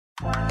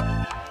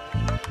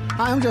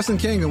Hi, I'm Justin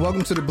King, and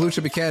welcome to the Blue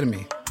Chip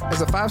Academy.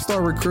 As a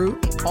 5-star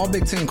recruit, all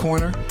Big Ten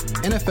corner,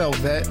 NFL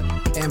vet,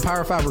 and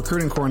Power 5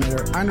 recruiting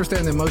coordinator, I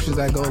understand the emotions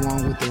that go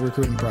along with the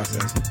recruiting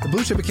process. The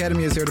Blue Chip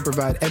Academy is here to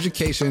provide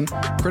education,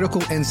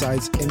 critical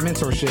insights, and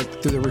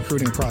mentorship through the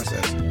recruiting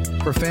process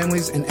for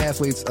families and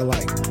athletes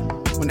alike.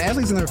 When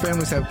athletes and their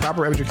families have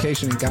proper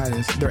education and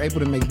guidance, they're able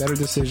to make better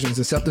decisions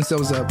and set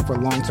themselves up for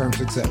long-term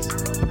success.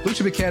 Blue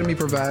Chip Academy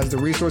provides the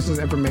resources and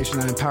information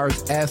that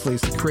empowers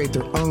athletes to create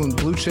their own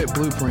Blue Chip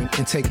blueprint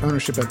and take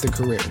ownership of their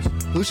careers.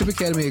 Blue Chip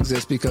Academy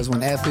exists because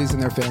when athletes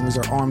and their families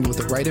are armed with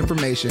the right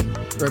information,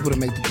 they're able to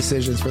make the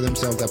decisions for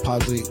themselves that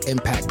positively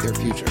impact their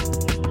future.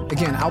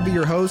 Again, I'll be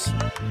your host,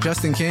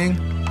 Justin King,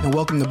 and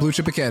welcome to Blue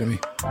Chip Academy.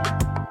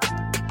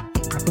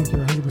 I think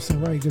you're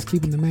 100% right. Just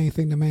keeping the main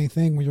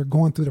thing when you're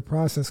going through the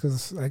process,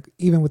 because like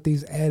even with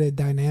these added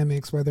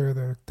dynamics, whether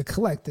they're the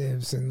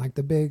collectives and like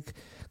the big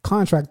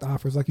contract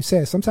offers, like you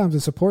said, sometimes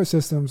the support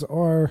systems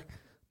are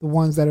the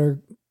ones that are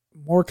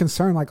more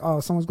concerned, like,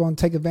 oh, someone's going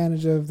to take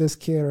advantage of this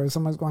kid or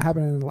something's going to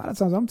happen. And a lot of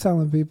times I'm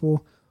telling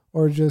people,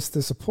 or just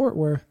the support,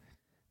 where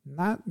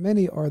not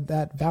many are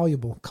that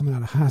valuable coming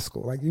out of high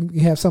school. Like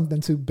you have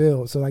something to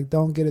build. So like,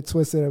 don't get it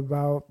twisted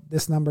about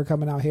this number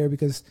coming out here,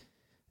 because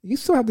you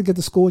still have to get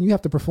to school and you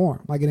have to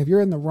perform. Like, and if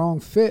you're in the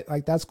wrong fit,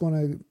 like that's going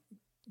to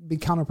be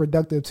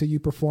counterproductive to you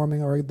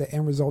performing or the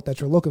end result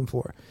that you're looking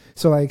for.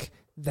 So like,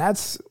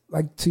 that's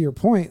like, to your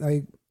point,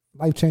 like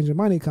life-changing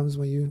money comes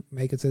when you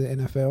make it to the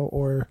NFL,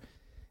 or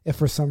if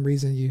for some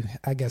reason you,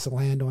 I guess,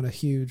 land on a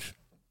huge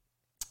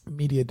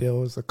media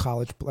deal as a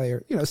college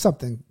player,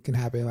 something can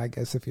happen, I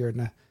guess, if you're in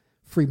the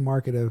free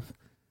market of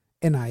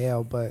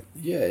NIL. But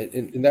yeah,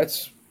 and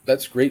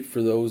that's great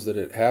for those that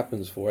it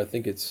happens for. I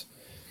think it's,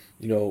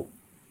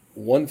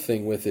 one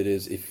thing with it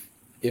is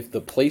if the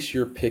place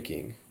you're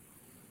picking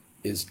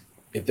is,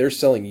 if they're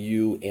selling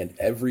you and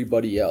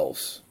everybody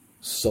else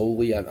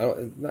solely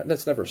on,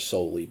 that's never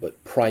solely,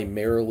 but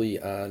primarily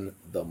on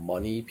the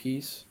money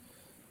piece,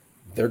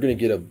 they're going to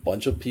get a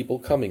bunch of people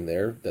coming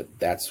there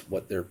that's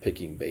what they're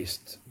picking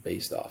based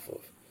off of.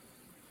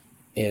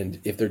 And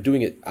if they're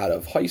doing it out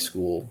of high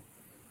school,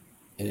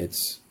 and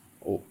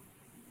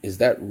is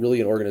that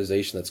really an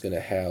organization that's going to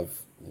have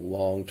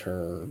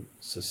long-term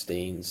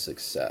sustained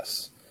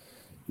success?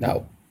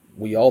 Now,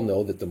 we all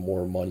know that the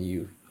more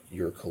money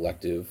your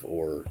collective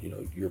or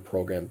your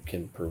program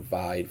can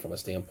provide from a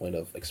standpoint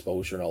of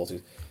exposure and all those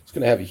things, it's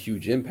going to have a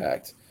huge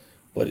impact.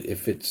 But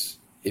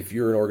if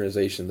you're an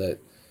organization that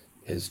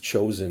has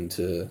chosen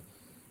to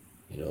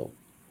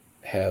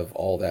have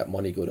all that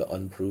money go to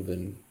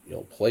unproven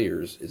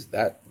players, is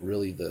that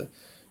really the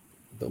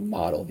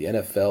model? The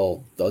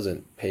NFL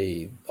doesn't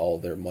pay all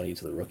their money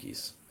to the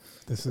rookies.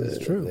 This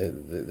is true.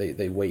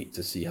 They wait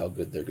to see how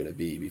good they're going to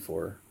be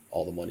before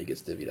all the money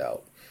gets divvied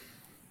out.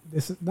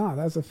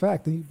 That's a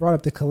fact. And you brought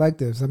up the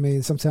collectives. I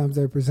mean, sometimes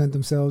they present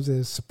themselves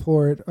as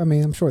support. I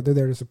mean, I'm sure they're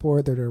there to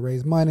support, they're there to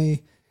raise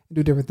money,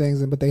 do different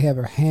things, but they have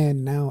a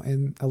hand now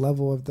in a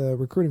level of the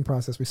recruiting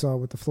process. We saw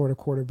with the Florida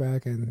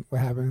quarterback and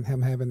what happened,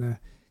 him having to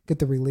get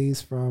the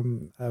release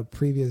from a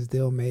previous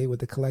deal made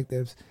with the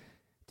collectives.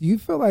 Do you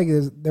feel like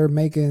they're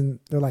making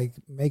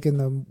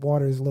the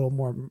waters a little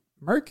more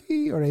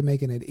murky, or are they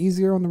making it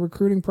easier on the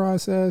recruiting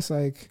process?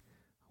 Like,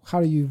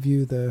 how do you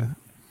view the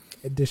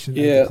addition of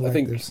the collectives? I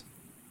think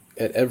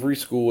at every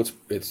school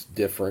it's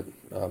different.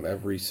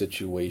 Every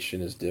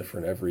situation is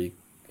different. Every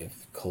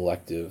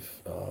collective,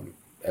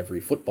 every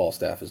football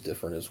staff is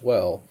different as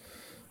well.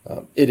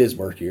 It is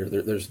murkier. I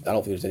don't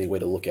think there's any way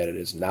to look at it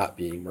as not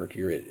being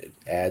murkier. It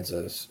adds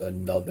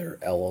another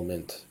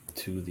element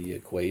to the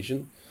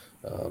equation.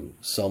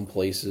 Some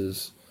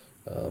places,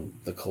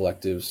 the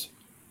collectives,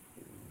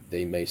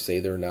 they may say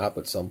they're not,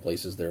 but some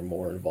places they're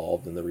more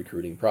involved in the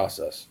recruiting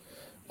process.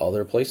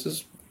 Other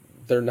places,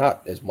 they're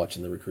not as much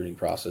in the recruiting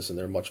process, and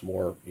they're much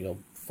more,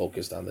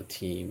 focused on the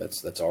team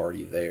that's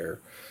already there.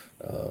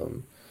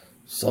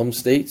 Some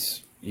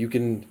states, you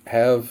can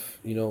have,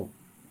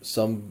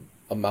 some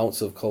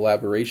amounts of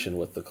collaboration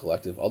with the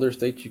collective. Other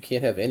states, you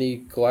can't have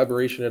any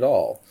collaboration at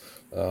all.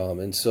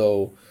 And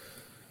so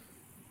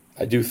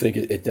I do think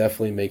it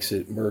definitely makes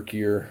it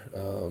murkier.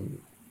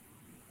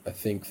 I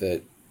think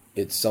that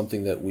it's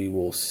something that we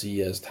will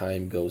see as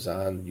time goes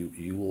on.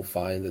 You will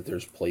find that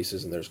there's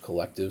places and there's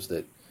collectives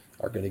that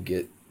are going to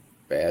get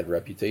bad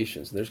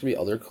reputations. And there's going to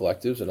be other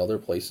collectives and other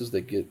places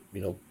that get,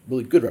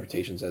 really good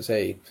reputations as,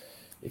 hey,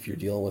 if you're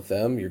dealing with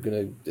them,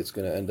 it's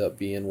going to end up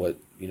being what,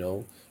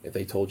 if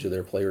they told you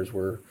their players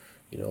were,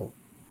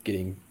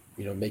 getting,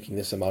 making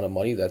this amount of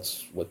money,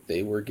 that's what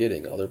they were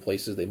getting. Other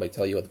places, they might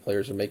tell you what the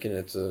players are making, and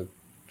it's a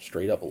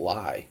straight up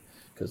lie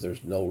because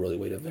there's no really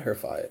way to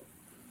verify it.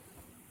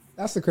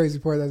 That's the crazy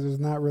part, that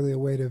there's not really a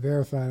way to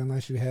verify it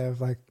unless you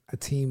have like a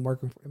team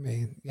working.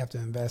 You have to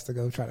invest to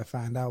go try to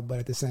find out. But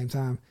at the same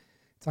time,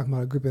 talking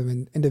about a group of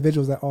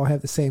individuals that all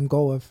have the same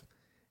goal of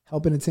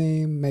helping a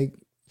team, make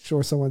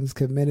sure someone's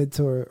committed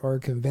to or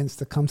convinced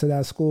to come to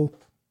that school.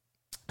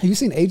 Have you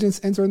seen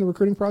agents enter in the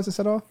recruiting process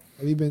at all?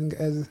 Have you been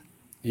as?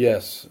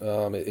 Yes,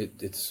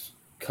 it's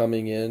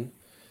coming in,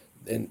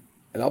 and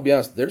And I'll be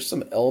honest, there's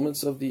some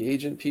elements of the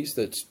agent piece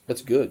that's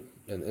good,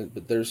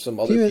 but there's some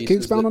other pieces. Can you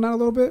expound on that a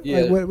little bit?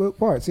 Yeah. Like what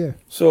parts? Yeah.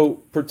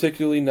 So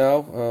particularly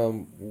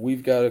now,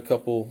 we've got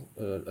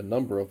a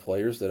number of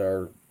players that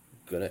are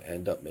going to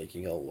end up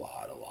making a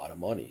lot of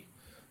money,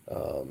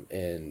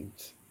 and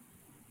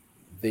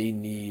they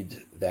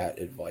need that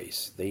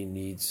advice. They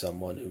need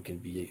someone who can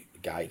be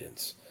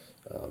guidance,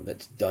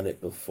 that's done it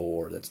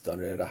before, that's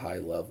done it at a high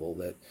level,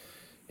 that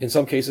in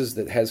some cases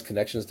that has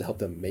connections to help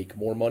them make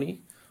more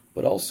money,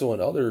 but also in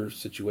other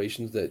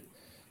situations that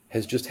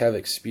has just have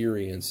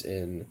experience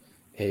in,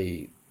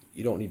 hey,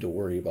 you don't need to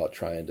worry about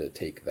trying to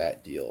take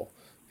that deal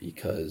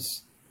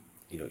because,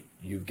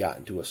 you've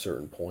gotten to a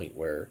certain point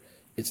where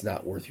it's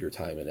not worth your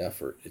time and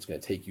effort. It's going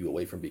to take you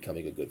away from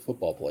becoming a good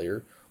football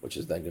player, which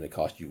is then going to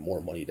cost you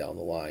more money down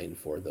the line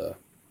for the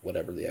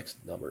whatever the X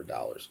number of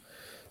dollars.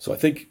 So I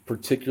think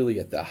particularly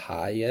at the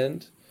high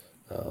end,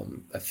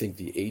 I think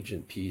the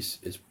agent piece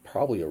is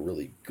probably a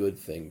really good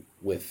thing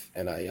with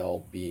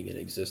NIL being in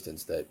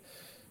existence, that,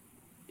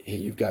 hey,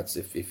 you've got,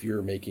 if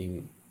you're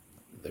making,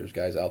 there's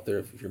guys out there,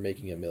 if you're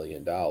making $1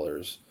 million,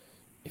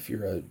 if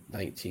you're a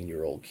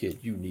 19-year-old kid,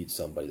 you need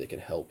somebody that can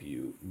help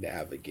you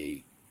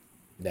navigate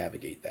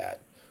that,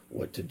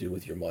 what to do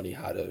with your money,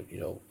 how to,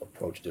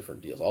 approach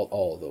different deals,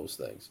 all of those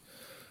things.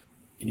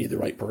 You need the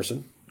right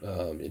person.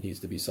 It needs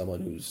to be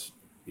someone who's,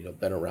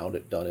 been around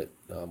it, done it,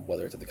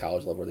 whether it's at the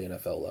college level or the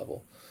NFL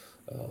level.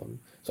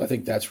 So I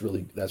think that's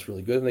really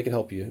good, and they can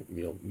help you,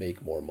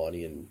 make more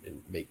money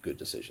and make good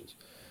decisions.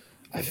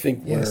 I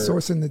think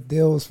sourcing the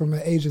deals from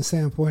an agent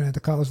standpoint at the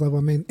college level.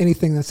 I mean,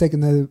 anything that's taking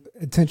the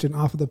attention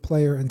off of the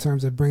player in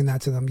terms of bringing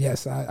that to them.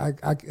 Yes, I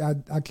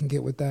can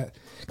get with that,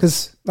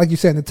 because like you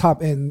said, in the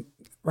top end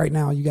right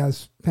now, you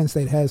guys, Penn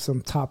State has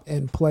some top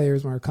end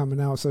players when they're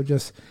coming out. So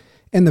just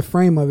in the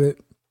frame of it,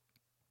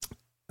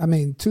 I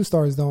mean,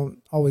 2-stars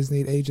don't always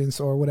need agents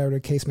or whatever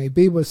the case may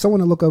be, but someone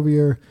to look over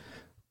your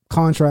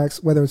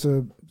contracts, whether it's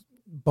a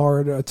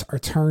barred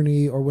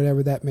attorney or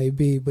whatever that may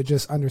be, but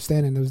just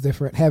understanding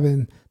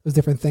having those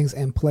different things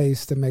in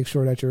place to make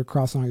sure that you're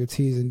crossing all your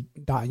T's and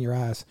dotting your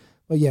I's.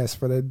 But yes,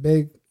 for the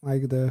big,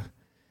 like the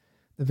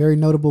very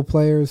notable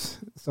players,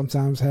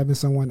 sometimes having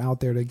someone out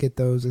there to get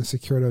those and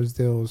secure those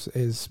deals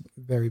is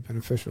very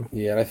beneficial.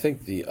 Yeah, and I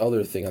think the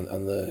other thing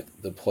on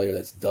the player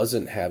that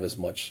doesn't have as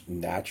much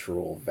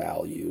natural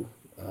value,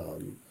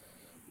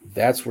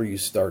 that's where you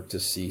start to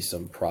see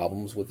some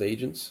problems with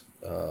agents.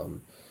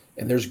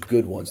 And there's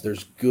good ones.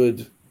 There's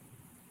good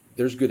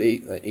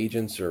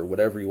agents, or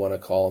whatever you want to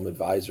call them,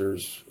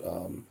 advisors.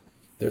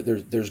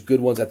 There's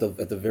good ones at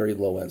the very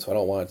low end. So I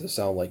don't want it to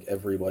sound like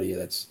everybody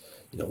that's,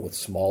 with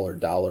smaller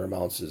dollar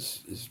amounts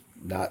is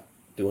not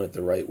doing it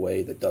the right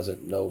way, that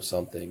doesn't know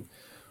something.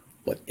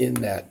 But in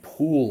that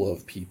pool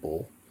of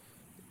people,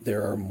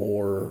 there are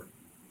more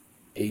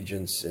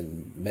agents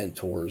and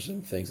mentors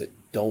and things that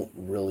don't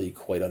really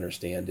quite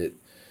understand it,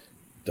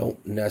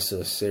 don't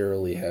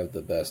necessarily have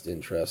the best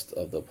interest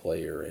of the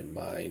player in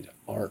mind,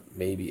 aren't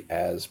maybe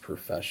as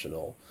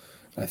professional.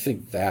 I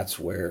think that's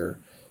where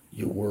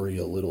you worry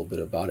a little bit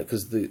about it,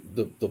 because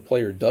the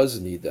player does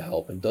need the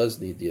help and does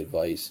need the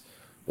advice.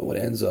 But what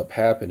ends up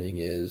happening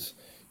is,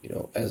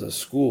 as a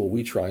school,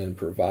 we try and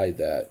provide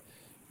that.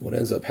 What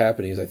ends up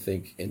happening is, I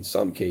think in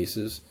some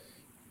cases,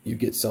 you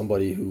get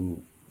somebody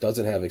who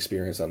doesn't have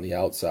experience on the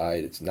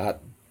outside. It's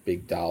not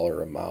big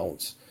dollar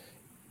amounts,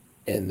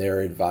 and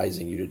they're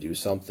advising you to do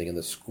something in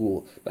the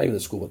school, not even the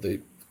school, but the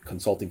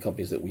consulting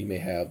companies that we may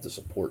have to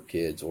support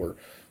kids, or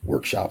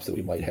workshops that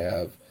we might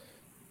have.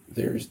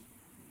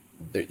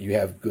 You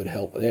have good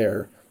help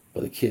there,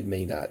 but the kid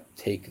may not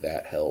take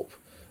that help.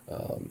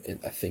 And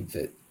I think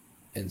that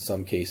in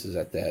some cases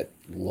at that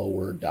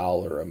lower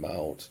dollar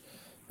amount,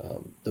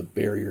 the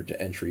barrier to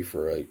entry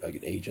for an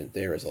agent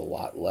there is a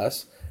lot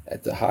less.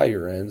 At the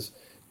higher ends,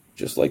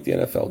 just like the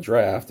NFL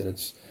draft, and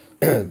it's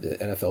the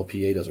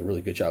NFLPA does a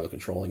really good job of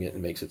controlling it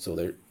and makes it so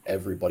that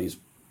everybody's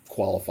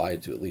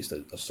qualified to at least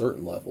a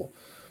certain level.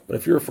 But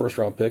if you're a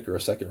first-round pick or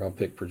a second-round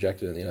pick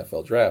projected in the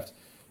NFL draft,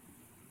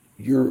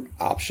 your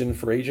option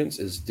for agents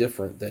is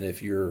different than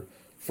if you're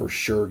for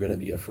sure going to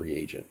be a free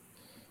agent.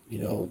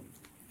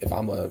 If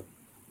I'm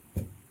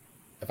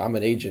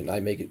an agent, I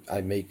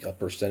make a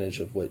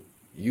percentage of what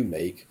you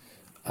make.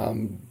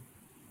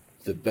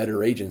 The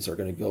better agents are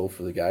going to go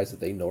for the guys that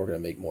they know are going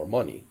to make more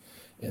money,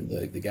 and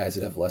the guys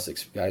that have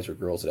guys or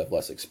girls that have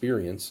less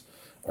experience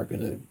are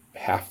going to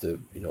have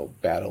to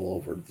battle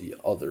over the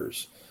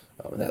others.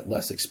 And that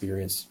less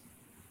experience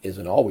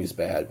isn't always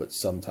bad, but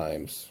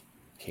sometimes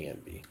can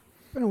be.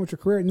 Depending on what your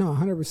career, no,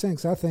 100%.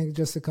 Because I think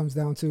just it comes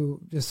down to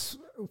just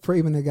for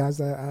even the guys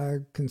that I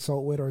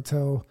consult with or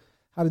tell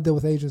how to deal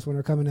with agents when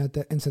they're coming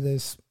into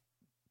this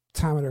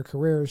time of their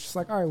career. It's just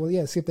like, all right, well,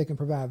 yeah, see if they can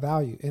provide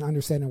value and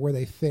understanding where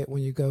they fit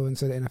when you go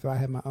into the NFL. I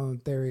have my own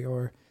theory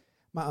or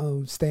my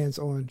own stance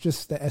on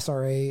just the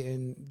SRA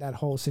and that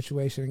whole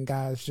situation, and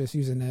guys just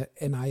using the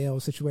NIL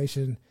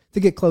situation to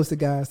get close to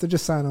guys to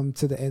just sign them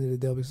to the end of the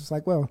deal, because it's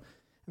like, well,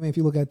 I mean, if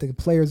you look at the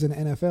players in the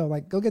NFL,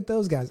 like go get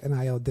those guys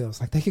NIL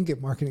deals. Like they can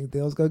get marketing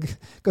deals. Go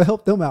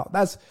help them out.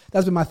 That's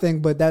been my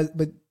thing. But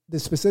the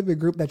specific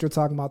group that you're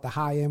talking about, the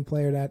high end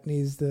player that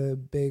needs the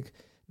big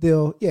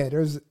deal, yeah,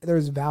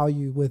 there's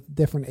value with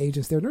different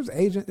agents there.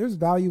 There's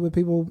value with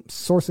people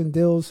sourcing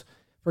deals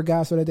for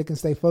guys so that they can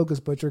stay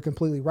focused. But you're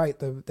completely right.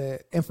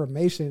 The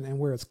information and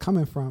where it's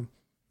coming from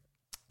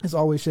is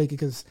always shaky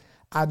because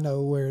I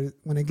know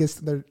when it gets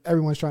there,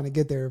 everyone's trying to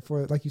get there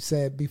for, like you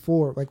said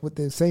before, like with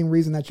the same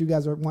reason that you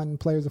guys are wanting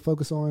players to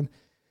focus on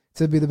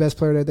to be the best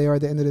player that they are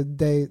at the end of the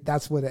day.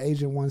 That's what an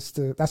agent wants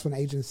to, that's when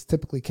agents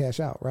typically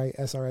cash out, right?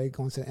 SRA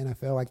going to the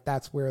NFL, like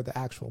that's where the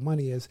actual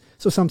money is.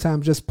 So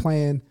sometimes just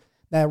playing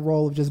that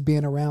role of just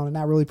being around and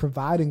not really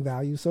providing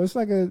value. So it's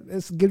like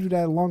it gives you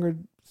that longer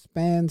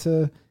span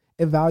to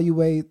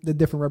evaluate the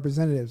different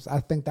representatives. I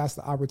think that's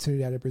the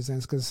opportunity that it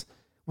presents because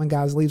when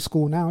guys leave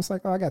school now, it's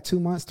like, oh, I got 2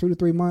 months, 2 to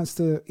 3 months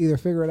to either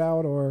figure it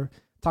out or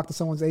talk to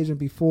someone's agent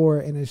before,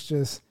 and it's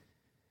just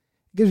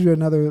gives you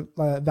another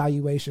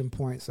valuation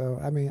point. So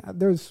I mean,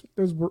 there's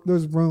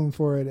room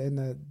for it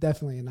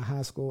definitely in the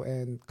high school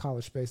and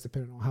college space,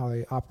 depending on how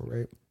they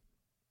operate.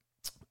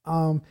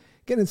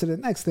 Getting into the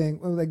next thing,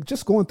 like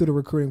just going through the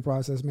recruiting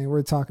process, man,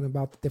 we're talking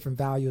about the different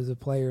values of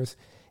players.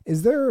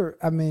 Is there,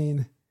 I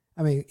mean,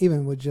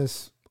 even with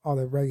just all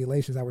the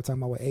regulations that we're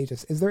talking about with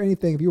agents, is there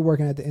anything, if you're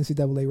working at the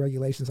NCAA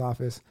regulations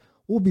office,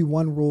 what would be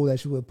one rule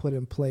that you would put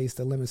in place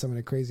to limit some of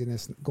the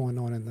craziness going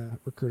on in the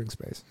recruiting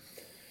space?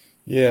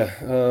 Yeah,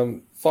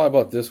 thought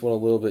about this one a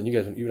little bit, and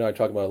you and I are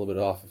talking about it a little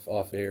bit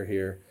off air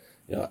here.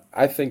 You know,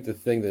 I think the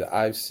thing that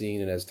I've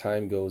seen, and as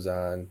time goes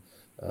on,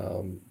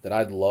 that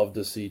I'd love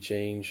to see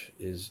change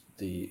is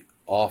the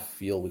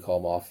off-field, we call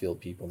them off-field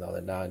people now,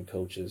 the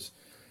non-coaches,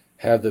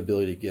 have the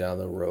ability to get on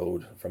the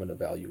road from an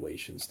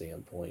evaluation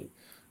standpoint.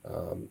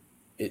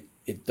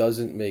 It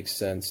doesn't make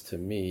sense to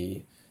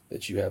me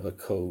that you have a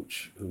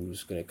coach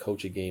who's going to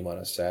coach a game on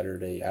a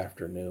Saturday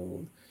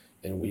afternoon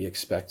and we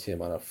expect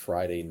him on a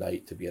Friday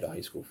night to be at a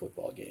high school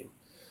football game.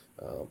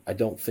 I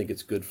don't think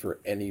it's good for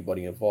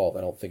anybody involved.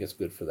 I don't think it's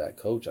good for that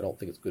coach. I don't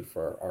think it's good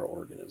for our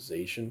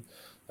organization.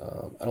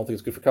 I don't think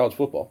it's good for college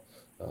football.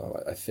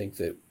 I think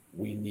that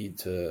we need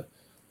to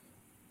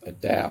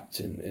adapt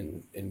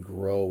and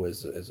grow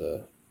as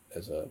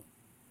a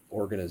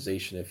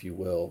organization, if you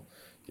will.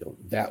 You know,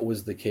 that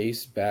was the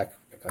case back,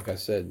 like I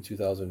said, in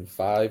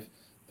 2005.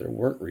 There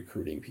weren't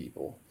recruiting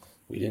people.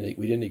 We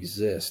didn't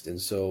exist, and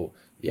so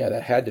yeah,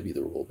 that had to be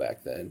the rule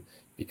back then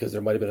because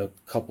there might have been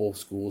a couple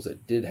schools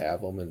that did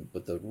have them,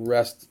 but the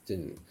rest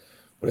didn't.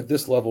 But at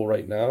this level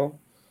right now,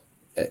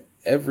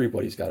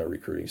 everybody's got a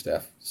recruiting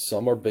staff.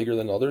 Some are bigger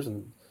than others,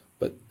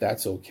 but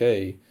that's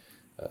okay.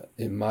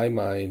 In my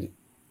mind,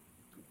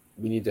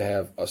 we need to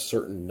have a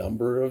certain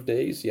number of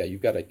days. Yeah,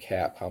 you've got to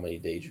cap how many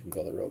days you can go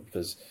on the road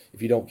because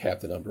if you don't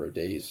cap the number of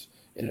days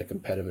in a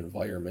competitive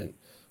environment,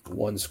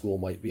 one school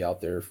might be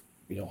out there,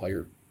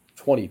 hire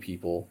 20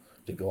 people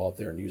to go out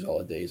there and use all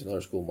the days.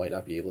 Another school might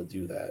not be able to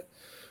do that.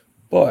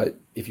 But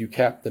if you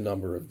cap the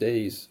number of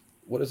days,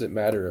 what does it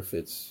matter if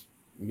it's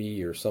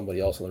me or somebody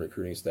else on the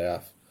recruiting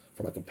staff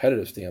from a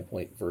competitive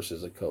standpoint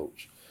versus a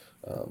coach?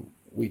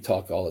 We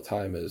talk all the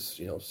time as,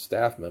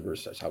 staff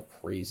members, that's how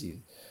crazy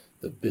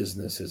the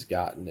business has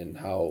gotten and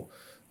how,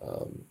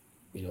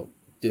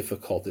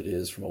 difficult it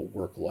is from a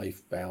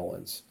work-life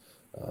balance.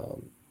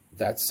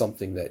 That's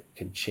something that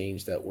can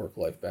change that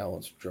work-life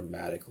balance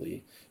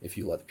dramatically if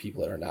you let the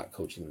people that are not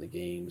coaching the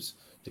games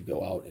to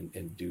go out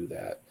and do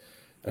that.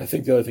 And I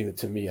think the other thing that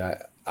to me,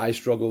 I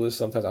struggle with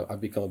sometimes.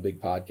 I've become a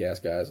big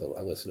podcast guy. So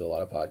I listen to a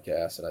lot of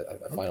podcasts and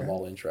I find them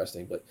all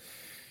interesting, but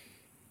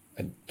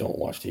I don't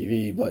watch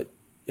TV. But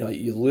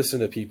you listen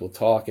to people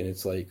talk and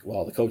it's like,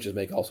 well, the coaches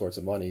make all sorts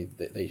of money.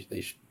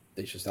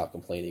 They should stop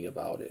complaining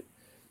about it.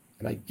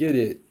 And I get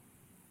it,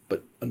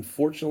 but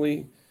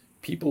unfortunately,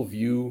 people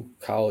view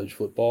college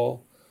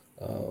football,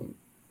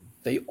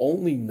 they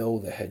only know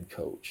the head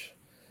coach.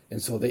 And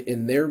so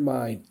in their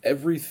mind,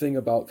 everything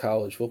about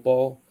college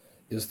football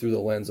is through the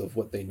lens of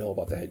what they know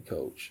about the head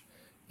coach.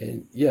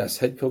 And yes,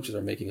 head coaches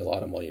are making a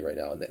lot of money right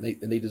now, and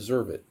they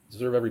deserve it.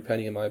 Deserve every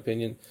penny, in my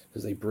opinion,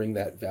 because they bring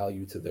that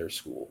value to their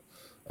school.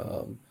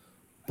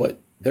 But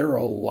there are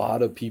a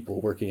lot of people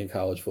working in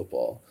college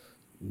football,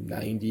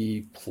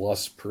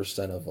 90+%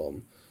 of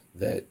them,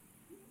 that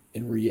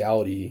in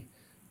reality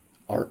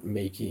aren't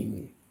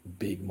making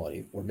big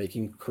money. We're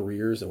making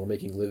careers and we're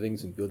making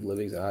livings and good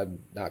livings, and I'm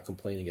not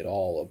complaining at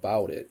all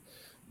about it.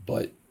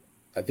 But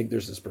I think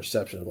there's this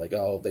perception of like,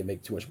 oh, they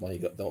make too much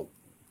money, don't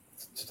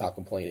stop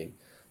complaining.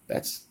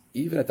 That's,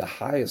 even at the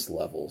highest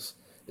levels,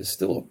 is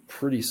still a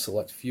pretty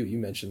select few. You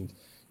mentioned,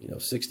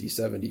 60,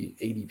 70,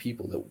 80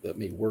 people that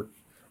may work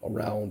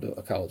around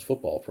a college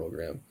football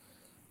program.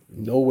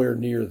 Nowhere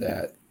near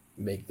that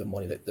make the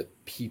money that the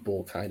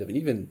people kind of, and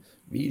even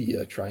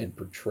media try and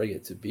portray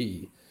it to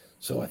be.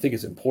 So I think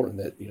it's important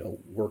that,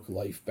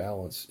 work-life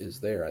balance is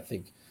there. I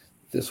think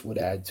this would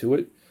add to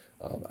it.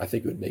 I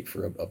think it would make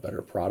for a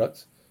better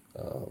product.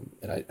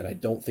 And I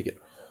don't think it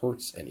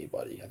hurts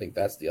anybody. I think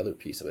that's the other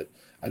piece of it.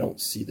 I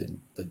don't see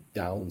the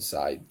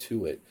downside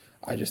to it.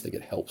 I just think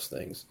it helps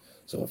things.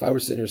 So if I were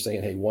sitting here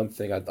saying, hey, one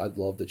thing I'd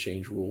love to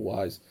change rule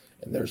wise,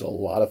 and there's a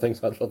lot of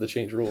things I'd love to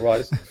change rule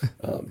wise,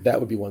 that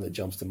would be one that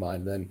jumps to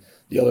mind. And then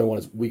the other one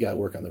is we got to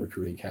work on the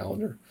recruiting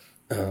calendar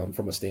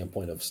from a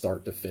standpoint of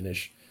start to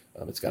finish.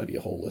 It's got to be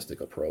a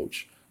holistic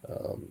approach,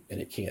 and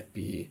it can't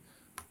be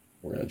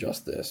we're going to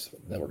adjust this,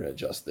 then we're going to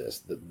adjust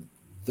this.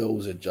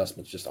 Those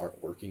adjustments just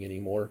aren't working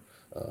anymore.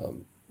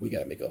 We got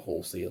to make a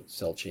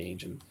wholesale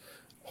change, and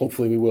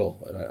hopefully we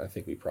will. And I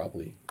think we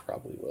probably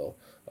will.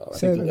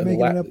 So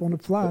making it up on the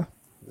fly.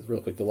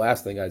 Real quick, the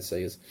last thing I'd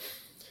say is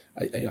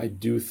I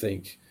do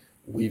think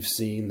we've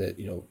seen that,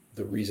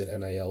 the reason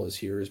NIL is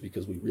here is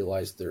because we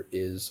realize there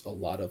is a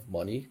lot of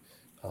money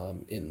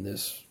in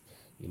this,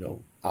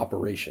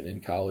 operation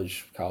in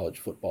college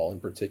football in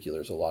particular.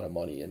 There's a lot of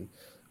money, and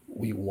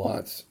we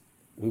want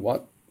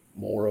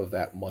more of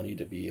that money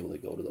to be able to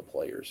go to the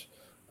players.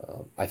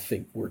 I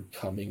think we're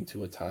coming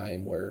to a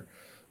time where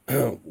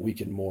we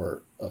can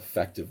more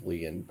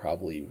effectively and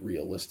probably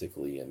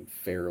realistically and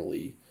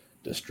fairly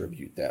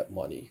distribute that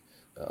money.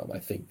 I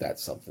think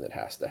that's something that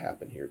has to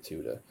happen here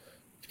too,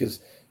 because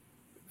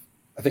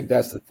I think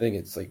that's the thing.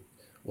 It's like,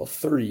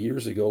 30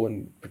 years ago,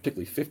 and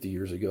particularly 50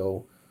 years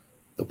ago,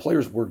 the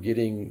players were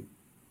getting,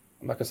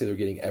 I'm not gonna say they're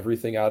getting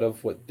everything out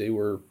of what they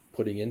were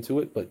putting into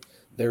it, but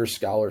their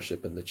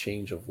scholarship and the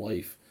change of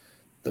life,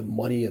 the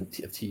money of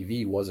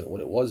TV wasn't what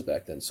it was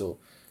back then. So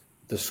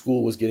the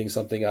school was getting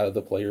something out of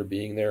the player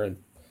being there,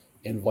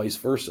 and vice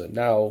versa.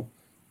 Now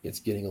it's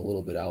getting a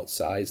little bit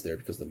outsized there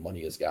because the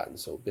money has gotten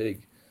so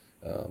big.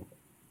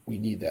 We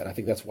need that. I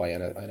think that's why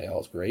NIL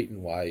is great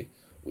and why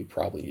we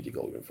probably need to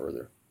go even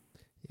further.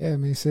 Yeah, I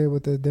mean, you see it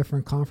with the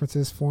different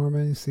conferences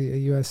forming. You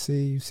see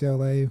USC,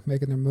 UCLA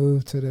making their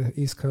move to the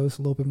East Coast,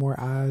 a little bit more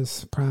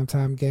eyes,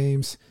 primetime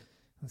games,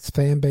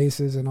 fan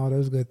bases, and all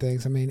those good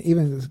things. I mean,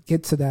 even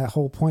get to that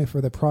whole point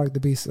for the product to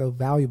be so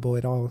valuable,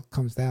 it all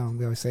comes down.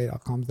 We always say it all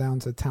comes down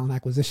to talent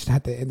acquisition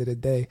at the end of the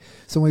day.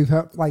 So when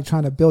we've like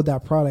trying to build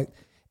that product,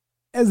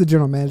 as a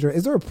general manager,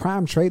 is there a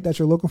prime trait that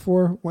you're looking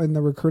for when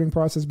the recruiting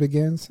process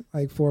begins,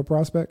 like for a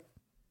prospect?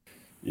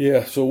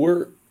 Yeah, so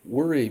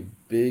we're a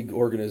big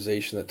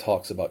organization that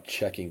talks about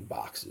checking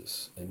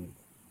boxes, and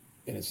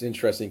it's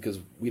interesting because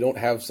we don't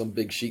have some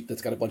big sheet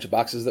that's got a bunch of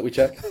boxes that we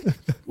check.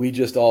 We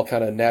just all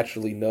kind of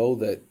naturally know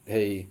that,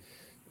 hey,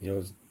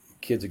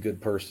 kid's a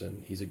good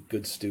person, he's a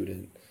good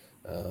student,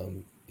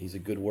 he's a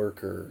good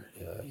worker,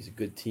 he's a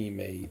good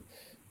teammate,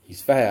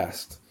 he's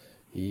fast,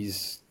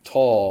 he's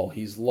tall,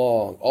 he's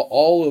long,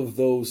 all of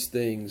those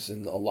things.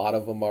 And a lot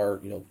of them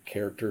are,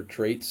 character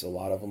traits. A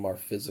lot of them are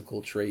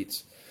physical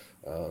traits.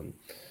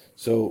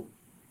 So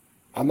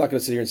I'm not going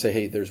to sit here and say,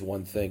 hey, there's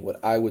one thing.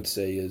 What I would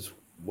say is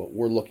what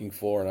we're looking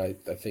for, and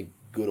I think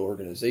good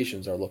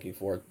organizations are looking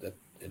for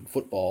in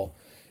football,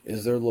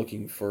 is they're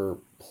looking for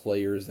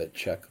players that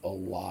check a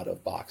lot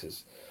of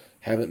boxes.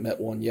 Haven't met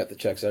one yet that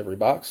checks every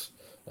box,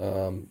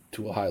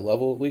 to a high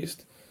level at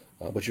least.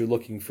 But you're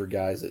looking for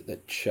guys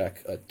that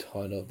check a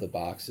ton of the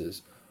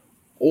boxes.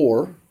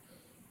 Or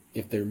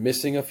if they're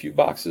missing a few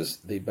boxes,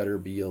 they better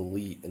be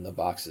elite in the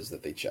boxes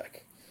that they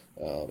check.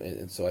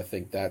 And so I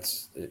think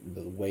that's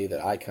the way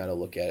that I kind of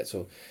look at it.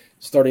 So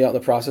starting out in the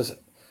process,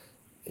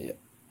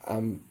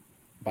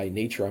 by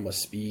nature, I'm a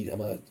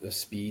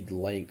speed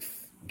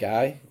length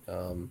guy.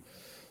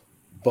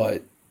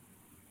 But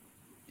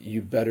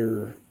you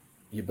better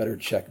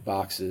check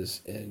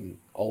boxes, and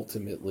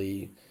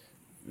ultimately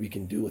we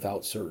can do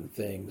without certain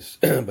things,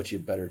 but you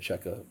better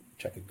check a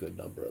good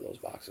number of those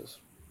boxes.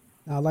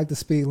 I like the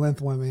speed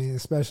length one, man.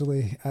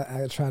 Especially,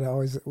 I try to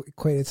always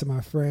equate it to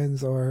my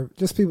friends or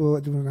just people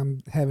when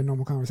I'm having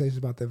normal conversations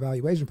about the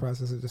evaluation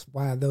process, of just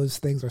why those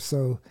things are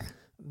so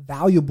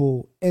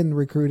valuable in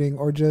recruiting,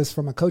 or just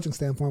from a coaching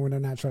standpoint when they're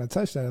not trying to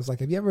touch that. It's like,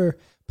 have you ever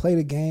played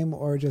a game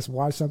or just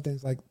watched something?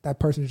 It's like that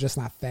person is just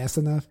not fast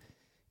enough.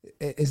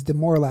 It's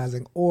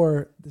demoralizing.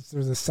 Or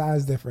there's a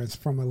size difference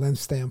from a length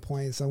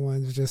standpoint.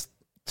 Someone's just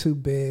too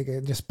big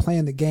and just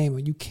playing the game,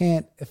 and you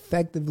can't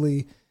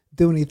effectively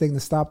do anything to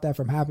stop that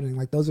from happening.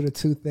 Like, those are the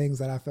two things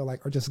that I feel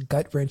like are just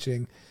gut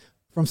wrenching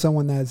from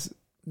someone that's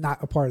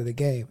not a part of the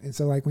game. And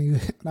so, like,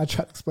 when I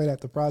try to explain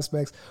that to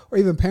prospects or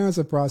even parents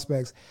of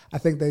prospects, I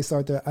think they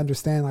start to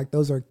understand, like,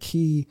 those are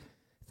key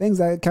things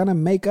that kind of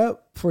make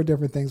up for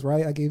different things,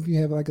 right? Like, if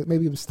you have like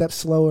maybe a step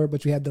slower,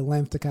 but you have the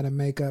length to kind of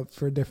make up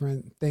for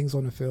different things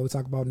on the field. We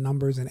talk about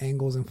numbers and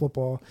angles in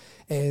football,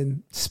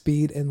 and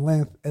speed and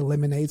length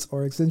eliminates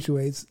or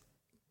accentuates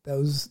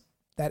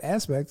that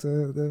aspect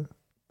of the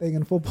thing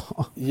in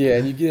football. Yeah,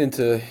 and you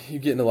get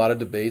in a lot of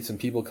debates, and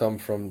people come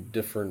from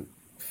different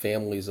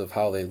families of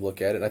how they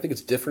look at it. And I think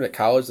it's different at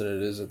college than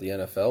it is at the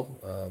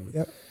NFL.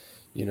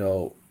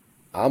 Yep.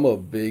 I'm a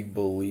big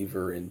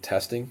believer in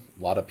testing.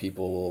 A lot of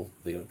people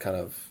kind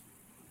of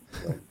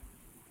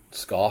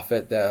scoff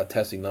at that.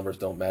 Testing numbers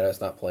don't matter.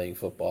 It's not playing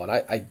football. And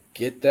I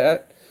get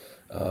that.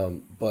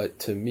 But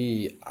to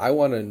me, I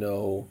want to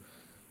know,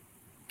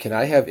 can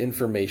I have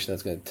information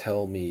that's going to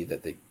tell me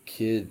that the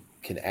kid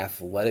can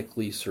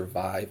athletically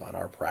survive on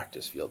our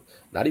practice field,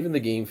 not even the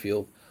game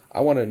field.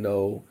 I want to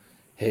know,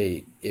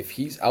 hey, if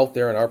he's out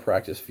there on our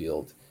practice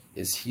field,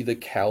 is he the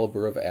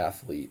caliber of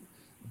athlete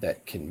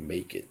that can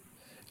make it?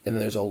 And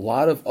there's a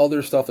lot of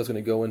other stuff that's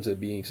going to go into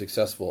being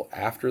successful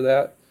after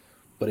that.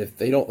 But if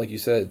they don't, like you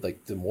said, like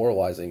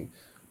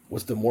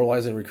what's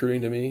demoralizing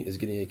recruiting to me is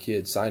getting a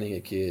kid, signing a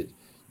kid.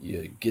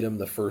 You get him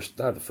not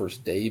the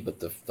first day,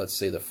 but let's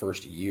say the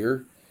first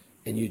year,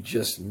 and you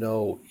just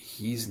know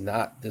he's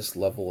not this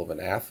level of an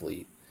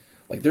athlete.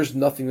 Like there's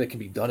nothing that can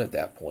be done at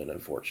that point,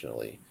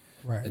 unfortunately.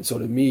 Right. And so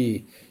to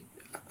me,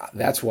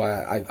 that's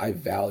why I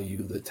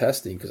value the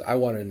testing, because I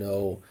want to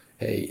know,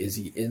 hey, is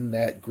he in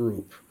that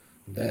group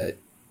that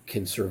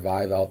can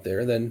survive out there?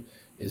 And then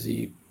is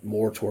he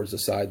more towards the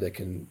side that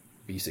can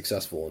be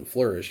successful and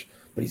flourish?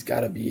 But he's got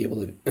to be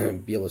able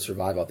to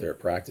survive out there at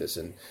practice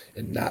and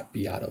not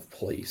be out of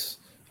place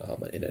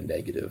in a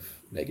negative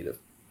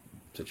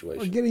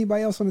situation. Or get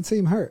anybody else on the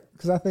team hurt,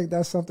 because I think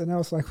that's something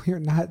else. Like, we're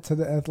not to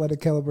the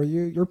athletic caliber.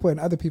 You're putting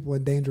other people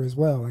in danger as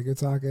well. Like, you're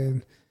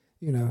talking,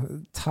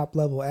 top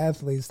level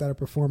athletes that are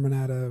performing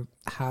at a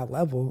high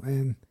level,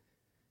 and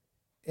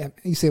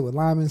you see it with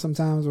linemen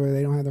sometimes where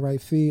they don't have the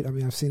right feet. I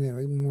mean, I've seen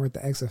it more at the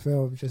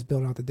XFL, just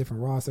building out the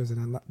different rosters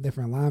and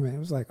different alignment. It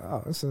was like,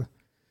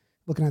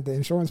 looking at the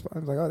insurance, I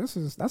was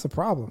like, that's a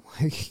problem.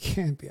 Like, he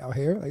can't be out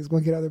here. Like, he's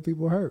going to get other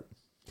people hurt.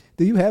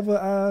 Do you have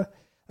an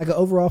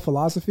overall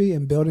philosophy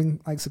in building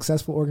like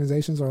successful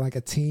organizations or like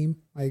a team,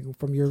 like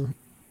from your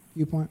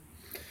viewpoint?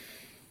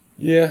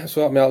 Yeah,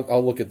 so I mean,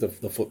 I'll look at the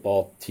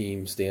football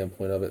team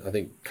standpoint of it. I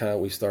think kind of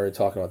we started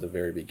talking about the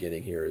very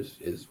beginning here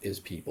is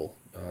people.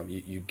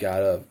 You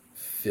gotta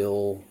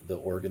fill the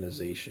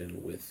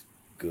organization with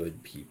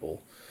good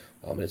people,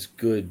 and it's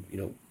good,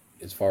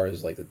 as far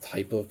as like the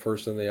type of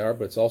person they are,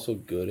 but it's also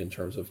good in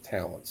terms of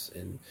talents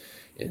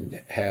and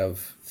have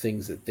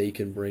things that they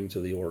can bring to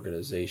the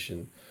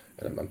organization.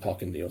 And I'm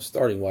talking,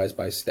 starting wise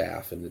by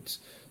staff, and it's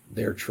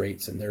their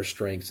traits and their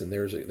strengths and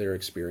their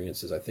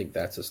experiences. I think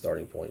that's a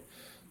starting point.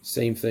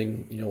 Same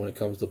thing, when it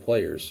comes to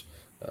players.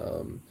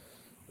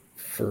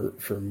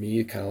 For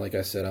me, kind of like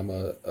I said, I'm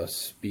a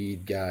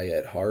speed guy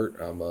at heart.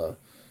 I'm a,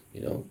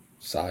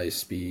 size,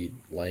 speed,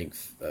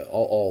 length,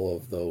 all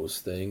of those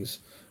things.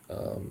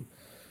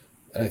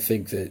 And I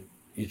think that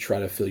you try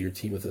to fill your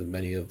team with as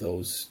many of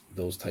those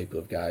type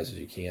of guys as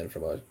you can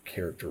from a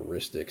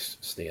characteristics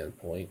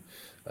standpoint.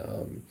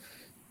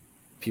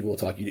 People will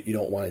talk, you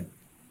don't want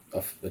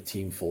a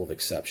team full of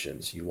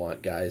exceptions. You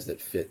want guys that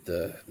fit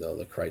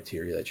the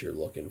criteria that you're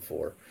looking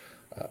for.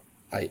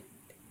 I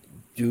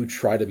do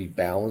try to be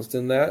balanced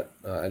in that.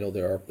 I know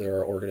there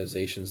are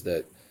organizations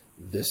that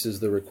this is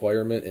the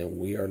requirement and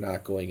we are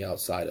not going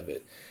outside of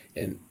it.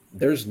 And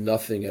there's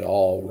nothing at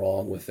all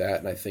wrong with that.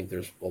 And I think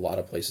there's a lot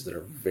of places that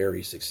are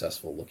very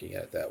successful looking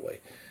at it that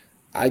way.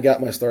 I got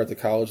my start at the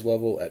college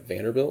level at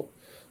Vanderbilt.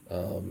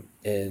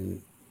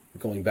 And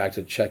going back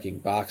to checking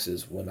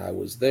boxes, when I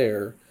was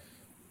there,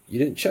 you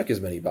didn't check as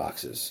many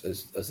boxes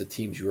as the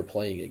teams you were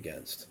playing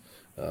against.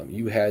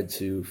 You had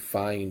to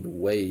find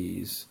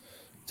ways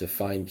to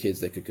find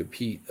kids that could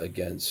compete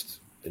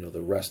against,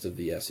 the rest of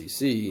the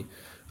SEC.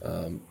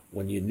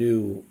 When you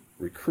knew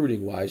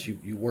recruiting wise,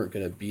 you weren't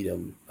going to beat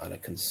them on a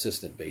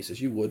consistent basis.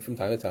 You would from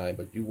time to time,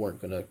 but you weren't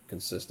going to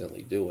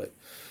consistently do it.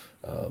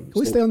 Can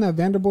we stay on that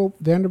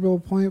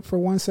Vanderbilt point for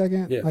 1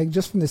 second? Yeah. Like,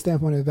 just from the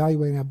standpoint of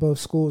evaluating at both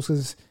schools,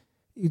 because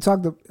you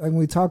when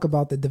we talk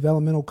about the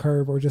developmental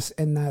curve or just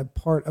in that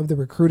part of the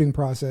recruiting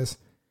process,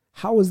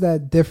 how is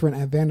that different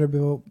at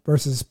Vanderbilt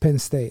versus Penn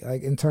State?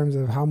 Like, in terms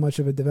of how much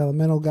of a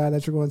developmental guy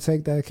that you're going to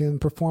take that can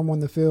perform on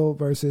the field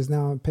versus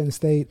now in Penn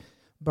State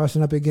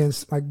brushing up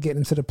against, like, getting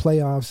into the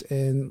playoffs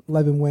and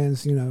 11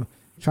 wins,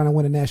 trying to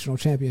win a national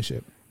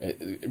championship? A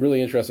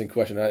really interesting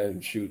question.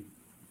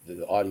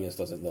 The audience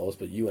doesn't know this,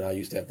 but you and I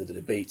used to have the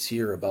debates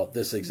here about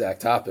this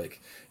exact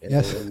topic. And,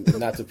 yes. and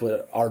not to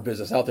put our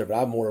business out there,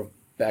 but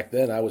back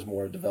then I was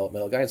more a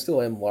developmental guy and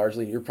still am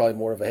largely. You're probably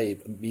more of a, hey,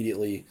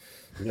 immediately,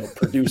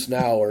 produce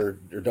now or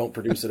don't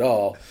produce at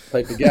all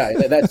type of guy.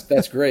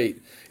 That's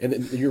great.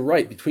 And you're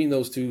right. Between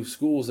those two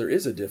schools, there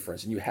is a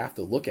difference, and you have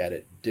to look at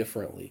it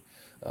differently.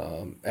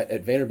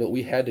 At Vanderbilt,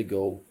 we had to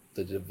go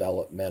the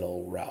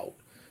developmental route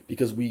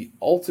because we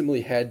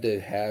ultimately had to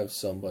have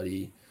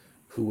somebody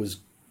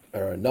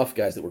or enough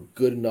guys that were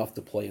good enough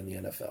to play in the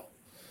NFL,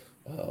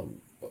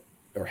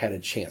 or had a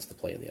chance to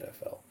play in the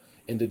NFL.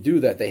 And to do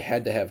that, they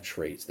had to have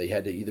traits. They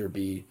had to either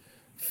be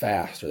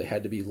fast, or they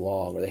had to be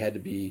long, or they had to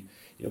be,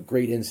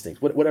 great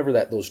instincts, whatever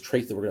those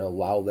traits that were going to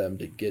allow them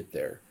to get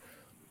there.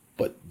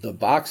 But the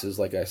boxes,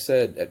 like I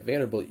said, at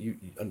Vanderbilt, you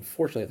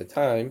unfortunately at the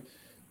time,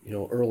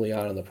 early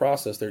on in the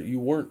process there, you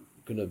weren't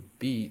going to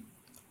beat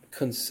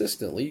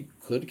consistently,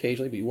 could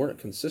occasionally, but you weren't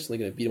consistently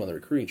going to beat them on the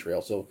recruiting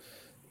trail. So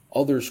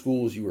other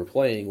schools you were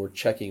playing were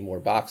checking more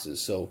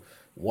boxes. So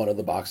one of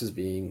the boxes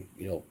being,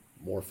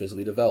 more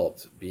physically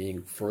developed,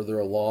 being further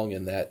along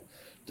in that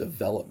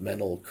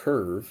developmental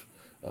curve.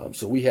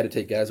 So we had to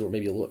take guys that were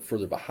maybe a little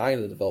further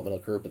behind the developmental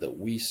curve, but that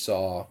we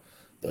saw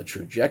the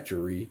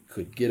trajectory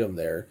could get him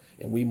there,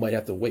 and we might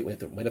have to wait.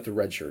 Might have to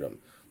redshirt him.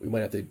 We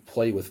might have to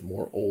play with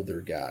more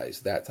older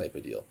guys, that type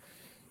of deal.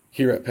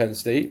 Here at Penn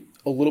State,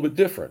 a little bit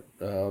different.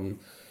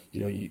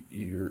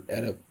 You're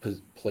at a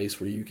place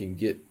where you can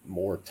get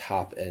more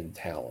top-end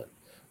talent,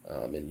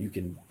 and you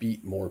can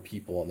beat more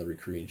people on the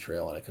recruiting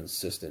trail on a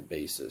consistent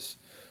basis.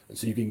 And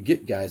so you can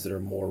get guys that are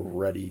more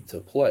ready to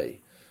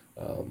play.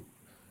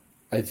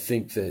 I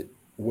think that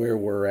where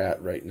we're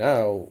at right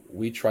now,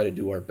 we try to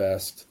do our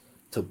best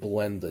to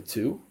blend the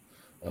two.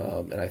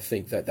 And I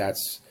think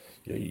that's,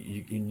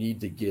 you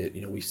need to get,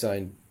 we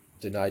signed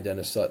Dani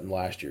Dennis Sutton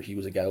last year. He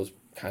was a guy that was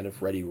kind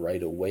of ready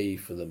right away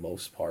for the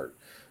most part.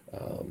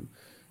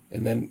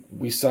 And then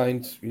we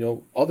signed,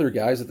 other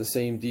guys at the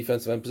same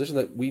defensive end position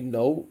that we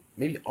know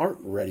maybe aren't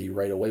ready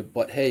right away.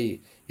 But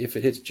hey, if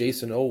it hits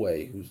Jason Owe,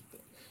 who's,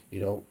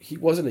 he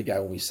wasn't a guy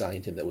when we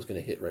signed him that was going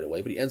to hit right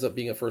away, but he ends up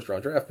being a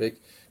first-round draft pick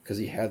because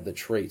he had the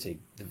traits. He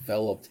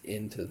developed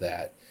into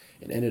that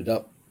and ended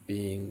up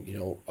being,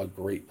 a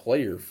great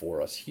player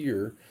for us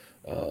here.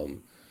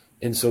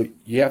 And so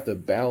you have to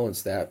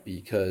balance that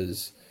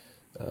because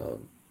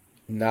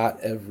not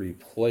every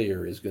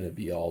player is going to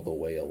be all the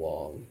way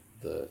along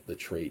the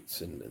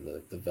traits and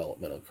the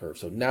developmental curve.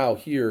 So now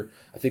here,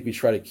 I think we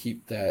try to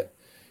keep that,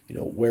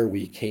 where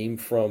we came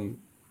from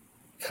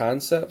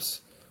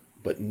concepts,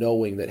 but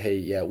knowing that, hey,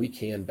 yeah, we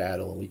can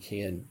battle and we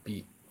can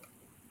beat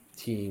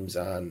teams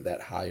on that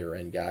higher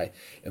end guy.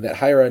 And that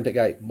higher end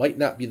guy might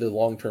not be the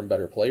long-term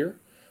better player,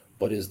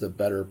 but is the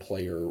better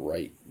player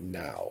right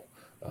now.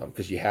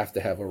 Because you have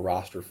to have a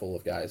roster full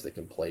of guys that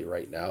can play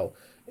right now.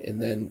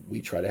 And then we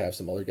try to have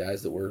some other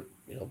guys that we're,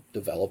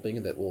 developing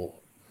and that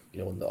will,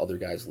 when the other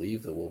guys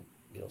leave, that will,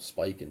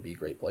 spike and be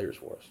great players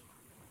for us.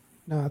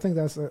 No, I think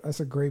that's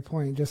a great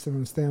point, just from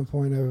the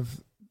standpoint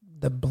of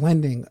the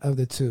blending of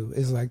the two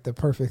is like the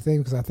perfect thing.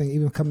 Because I think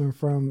even coming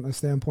from a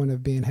standpoint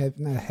of being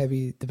not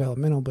heavy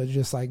developmental, but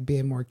just like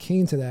being more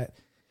keen to that,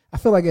 I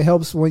feel like it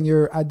helps when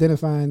you're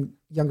identifying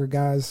younger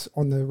guys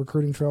on the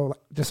recruiting trail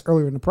just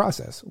earlier in the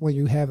process. When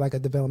you have like a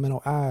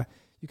developmental eye,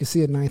 you can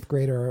see a ninth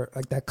grader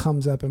like that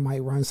comes up and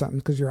might run something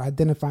because you're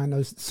identifying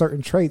those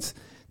certain traits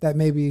that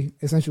may be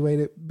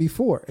accentuated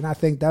before. And I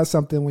think that's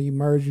something when you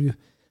merge,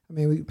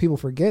 people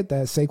forget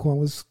that Saquon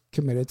was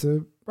committed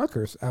to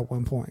Rutgers at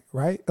one point,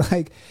 right?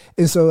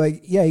 And so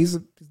yeah,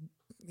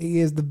 he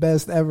is the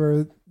best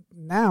ever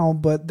now,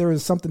 but there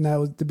is something that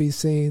was to be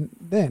seen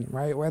then,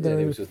 right? Whether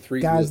he was a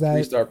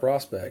three-star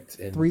prospect,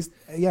 and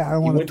I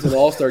don't he went to the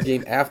All-Star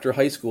game after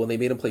high school, and they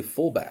made him play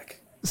fullback.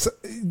 So,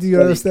 do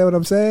you understand what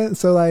I'm saying?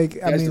 So,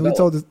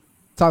 we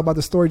talk about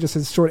the story, just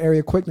his short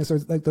area quickness, or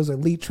like those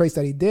elite traits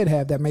that he did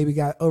have that maybe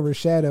got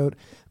overshadowed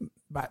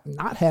by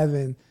not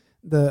having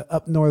the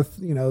up north,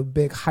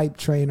 big hype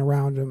train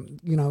around him,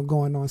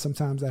 going on.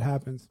 Sometimes that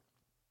happens.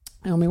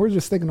 We're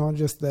just thinking on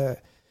just the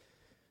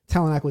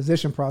talent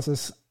acquisition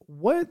process.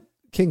 What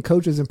can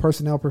coaches and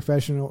personnel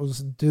professionals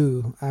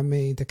do,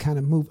 to kind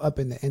of move up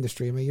in the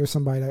industry? You're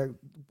somebody that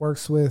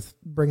works with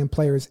bringing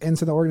players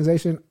into the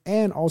organization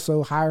and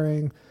also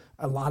hiring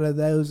a lot of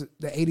the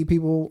 80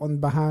 people on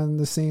behind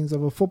the scenes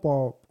of a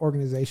football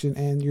organization,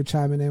 and you're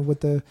chiming in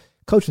with the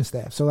coaching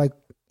staff. So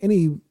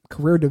any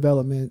career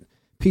development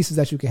pieces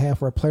that you can have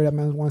for a player that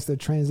wants to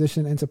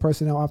transition into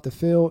personnel off the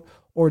field,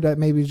 or that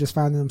maybe just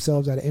finding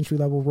themselves at an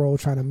entry-level role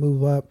trying to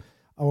move up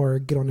or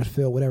get on the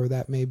field, whatever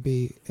that may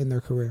be in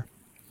their career.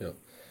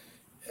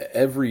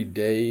 Every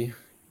day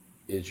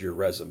is your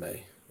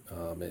resume.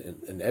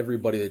 And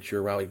everybody that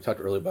you're around, we talked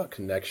earlier about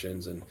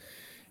connections, and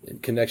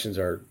connections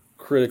are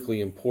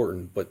critically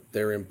important, but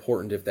they're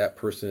important if that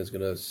person is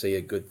going to say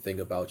a good thing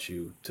about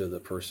you to the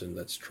person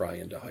that's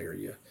trying to hire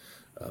you.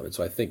 And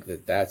so I think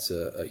that's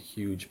a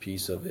huge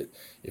piece of it.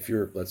 If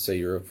let's say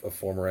you're a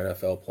former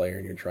NFL player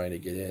and you're trying to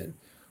get in,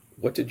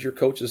 what did your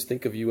coaches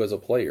think of you as a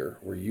player?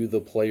 Were you the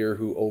player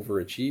who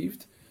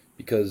overachieved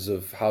because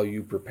of how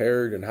you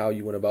prepared and how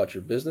you went about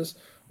your business?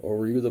 Or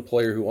were you the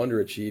player who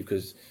underachieved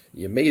because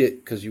you made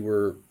it because you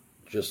were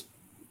just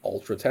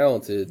ultra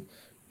talented,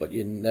 but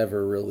you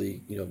never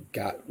really,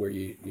 got where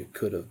you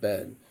could have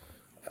been?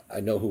 I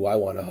know who I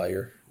want to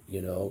hire,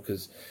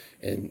 because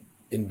and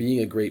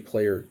being a great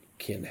player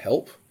can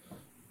help,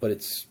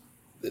 but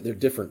they're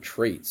different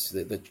traits.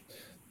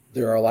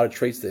 There are a lot of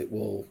traits that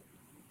will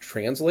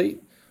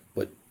translate,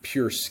 but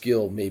pure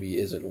skill maybe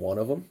isn't one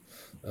of them.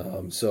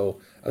 So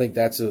I think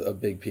that's a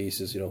big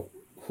piece is,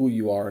 who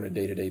you are on a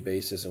day-to-day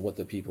basis and what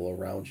the people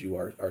around you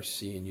are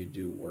seeing you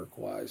do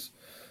work-wise.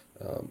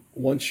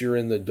 Once you're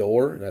in the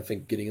door, and I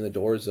think getting in the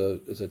door is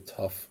a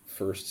tough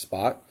first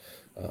spot.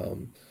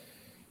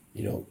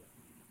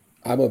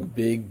 I'm a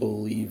big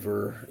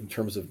believer in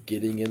terms of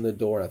getting in the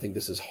door. And I think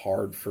this is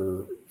hard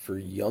for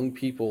young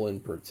people in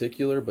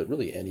particular, but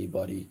really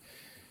anybody.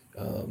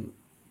 In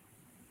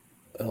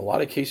a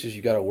lot of cases,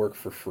 you got to work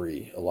for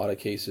free. A lot of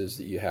cases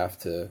that you have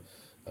to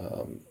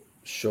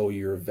show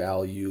your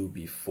value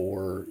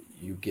before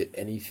you get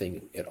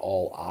anything at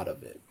all out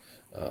of it.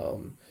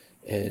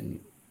 And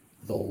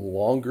the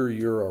longer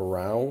you're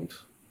around,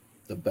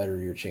 the better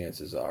your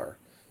chances are.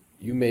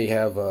 You may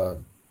have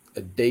a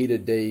a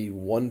day-to-day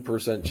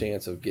 1%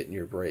 chance of getting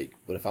your break.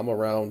 But if I'm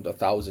around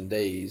 1,000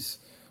 days,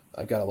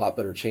 I've got a lot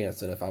better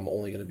chance than if I'm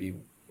only going to be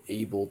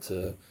able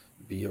to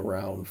be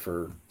around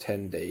for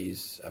 10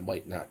 days. I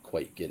might not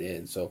quite get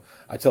in. So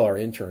I tell our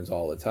interns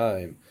all the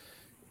time,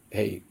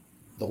 hey,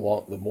 the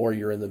more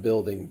you're in the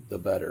building, the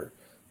better.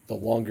 The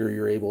longer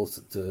you're able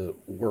to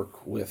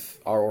work with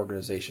our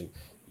organization.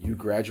 You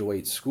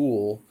graduate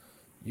school,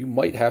 you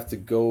might have to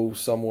go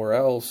somewhere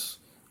else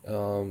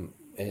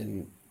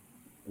and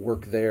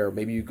work there.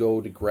 Maybe you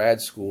go to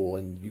grad school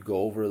and you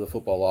go over to the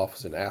football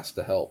office and ask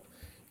to help.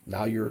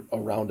 Now you're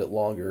around it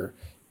longer.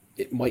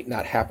 It might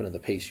not happen at the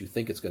pace you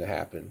think it's going to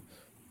happen,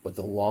 but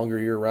the longer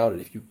you're around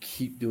it, if you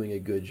keep doing a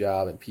good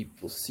job and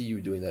people see you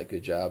doing that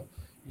good job,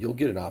 you'll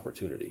get an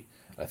opportunity.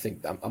 I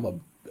think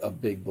I'm a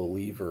big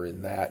believer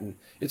in that, and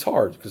it's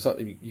hard because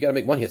you got to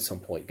make money at some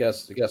point. You got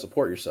to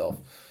support yourself,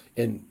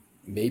 and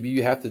maybe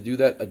you have to do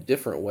that a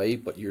different way,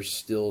 but you're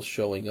still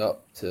showing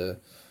up to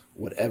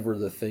whatever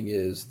the thing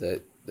is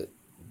that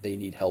they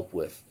need help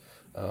with.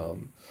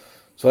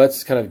 So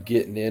that's kind of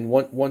getting in.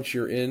 Once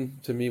you're in,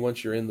 to me,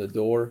 once you're in the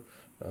door,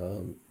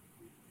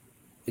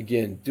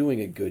 again,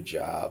 doing a good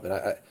job.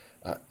 And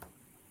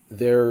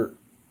they're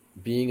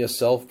being a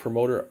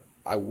self-promoter.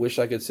 I wish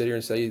I could sit here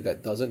and say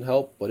that doesn't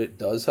help, but it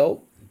does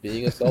help.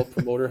 Being a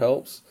self-promoter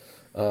helps.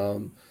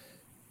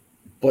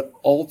 But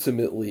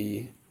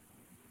ultimately,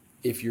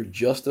 if you're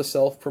just a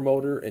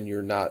self-promoter and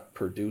you're not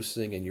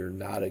producing and you're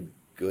not a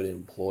good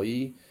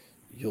employee,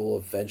 you'll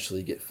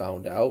eventually get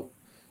found out,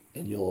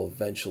 and you'll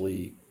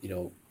eventually,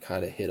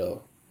 kind of hit a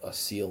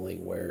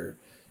ceiling where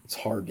it's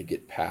hard to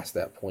get past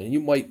that point. And you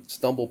might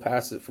stumble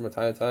past it from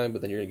time to time,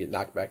 but then you're going to get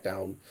knocked back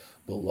down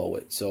below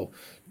it. So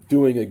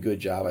doing a good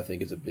job, I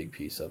think, is a big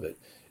piece of it.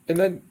 And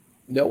then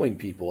knowing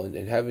people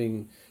and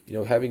having,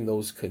 having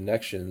those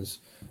connections.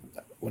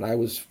 When I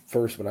was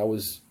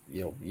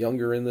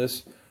younger in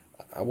this,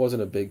 I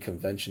wasn't a big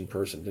convention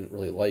person, didn't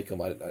really like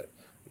them. I'm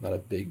not a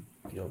big,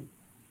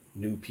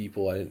 new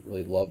people. I didn't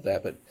really love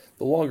that. But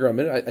the longer I'm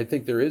in it, I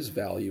think there is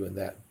value in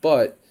that.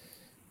 But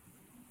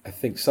I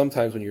think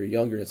sometimes when you're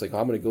younger, it's like,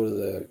 I'm going to go to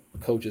the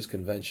coaches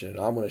convention and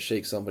I'm going to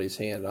shake somebody's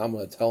hand and I'm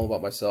going to tell them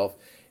about myself,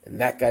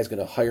 and that guy's going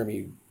to hire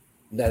me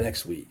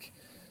next week.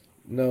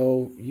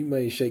 No, you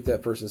may shake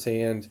that person's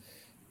hand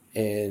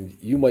and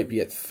you might be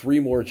at 3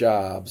 more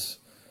jobs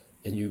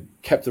and you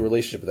kept the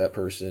relationship with that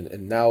person,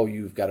 and now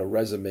you've got a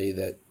resume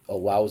that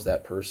allows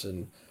that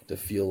person to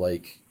feel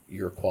like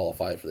you're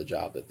qualified for the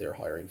job that they're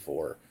hiring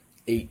for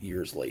 8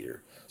 years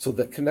later. So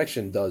the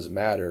connection does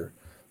matter,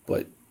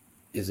 but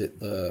is it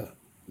the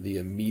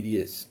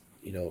immediate,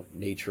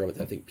 nature of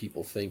it? I think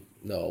people think,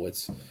 no,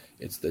 it's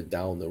the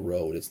down the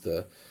road. It's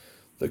the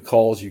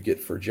calls you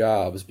get for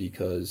jobs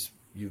because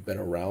you've been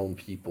around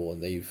people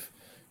and they've,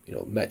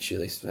 met you.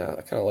 They say,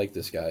 I kind of like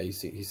this guy. He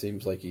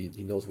seems like he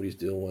knows what he's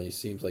doing. He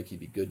seems like he'd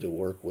be good to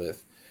work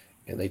with.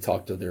 And they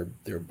talk to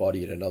their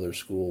buddy at another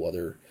school while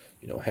they're,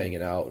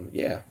 hanging out. And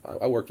yeah,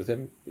 I worked with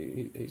him.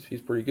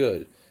 He's pretty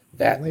good.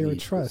 That layer of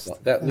trust.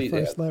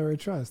 First layer of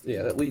trust.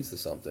 Yeah, that leads to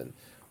something.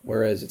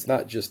 Whereas it's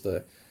not just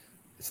the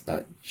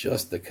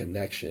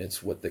connection.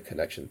 It's what the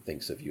connection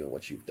thinks of you and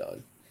what you've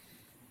done.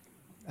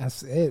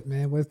 That's it,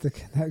 man. What the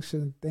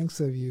connection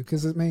thinks of you.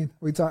 Because,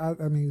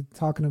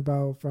 talking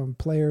about from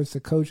players to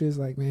coaches,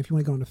 like, man, if you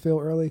want to go on the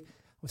field early,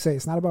 we say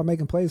it's not about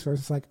making plays first.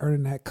 It's like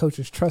earning that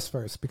coach's trust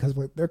first. Because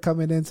when they're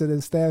coming into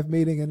the staff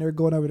meeting and they're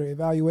going over their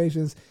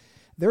evaluations,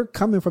 they're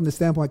coming from the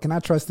standpoint, can I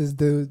trust this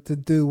dude to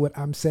do what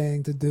I'm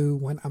saying to do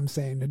when I'm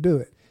saying to do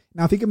it?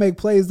 Now, if he can make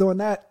plays doing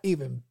that,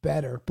 even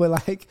better. But,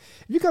 like,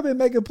 if you come in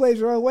making plays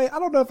your own way, I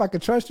don't know if I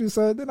could trust you.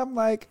 So then I'm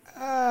like,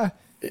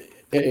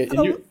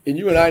 And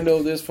you and I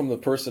know this from the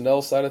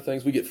personnel side of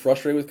things. We get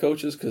frustrated with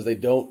coaches because they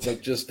don't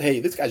hey,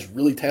 this guy's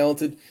really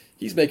talented.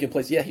 He's making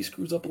plays. Yeah, he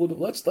screws up a little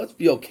bit. Let's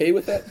be okay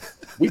with that.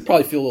 We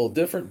probably feel a little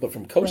different, but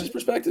from coach's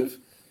perspective,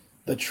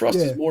 the trust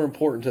is more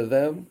important to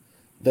them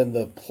than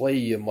the play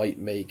you might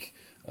make.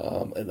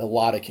 In a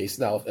lot of cases,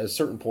 now at a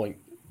certain point,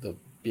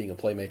 being a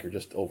playmaker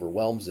just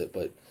overwhelms it.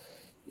 But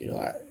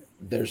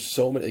there's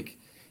so many.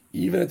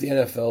 Even at the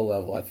NFL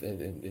level,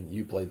 and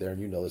you played there, and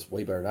you know this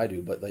way better than I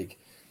do. But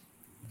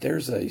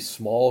there's a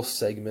small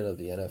segment of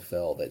the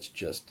NFL that's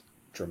just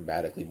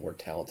dramatically more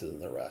talented than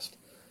the rest.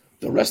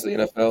 The rest of the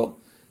NFL,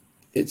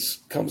 it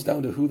comes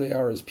down to who they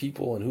are as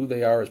people and who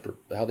they are as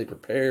how they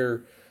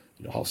prepare,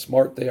 how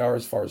smart they are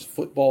as far as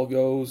football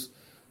goes,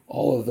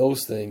 all of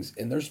those things.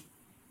 And there's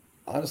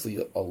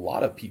honestly a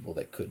lot of people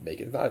that could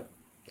make it.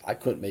 I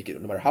couldn't make it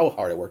no matter how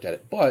hard I worked at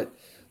it, but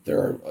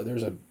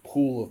there's a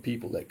pool of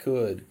people that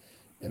could,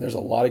 and there's a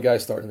lot of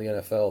guys starting in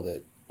the NFL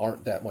that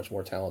aren't that much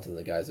more talented than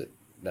the guys that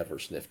never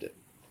sniffed it.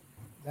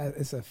 That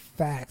is a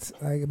fact.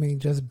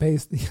 Just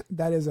based,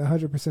 that is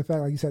 100% fact.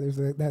 Like you said,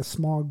 there's that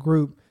small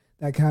group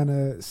that kind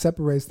of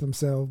separates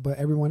themselves, but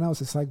everyone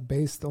else, it's like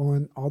based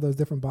on all those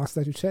different boxes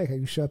that you check. How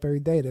you show up every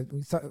day.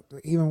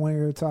 Even when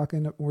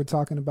we're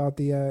talking about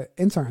the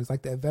interns,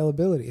 like the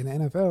availability in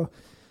the NFL.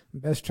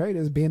 best trait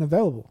is being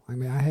available. I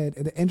mean, I had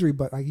an injury,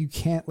 but like you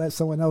can't let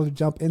someone else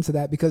jump into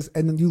that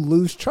and then you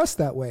lose trust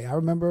that way. I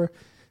remember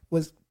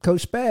was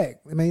Coach Spag.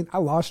 I mean, I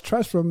lost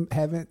trust from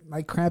having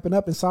like cramping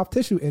up and soft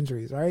tissue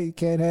injuries, right? You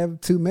can't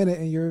have 2 minutes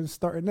and your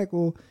starting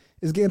nickel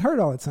is getting hurt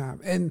all the time.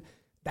 And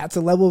that's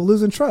a level of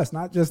losing trust,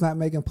 not just not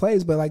making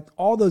plays, but like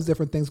all those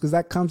different things, because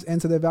that comes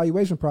into the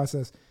evaluation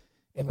process.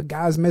 If a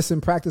guy's missing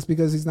practice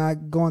because he's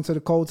not going to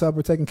the cold tub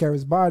or taking care of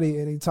his body,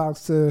 and he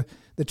talks to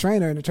the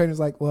trainer and the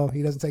trainer's like, well,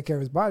 he doesn't take care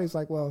of his body. It's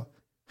like, well,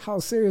 how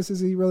serious is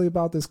he really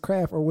about this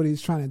craft or what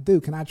he's trying to do?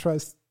 Can I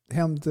trust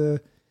him to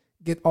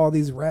get all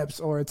these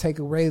reps or take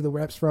away the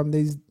reps from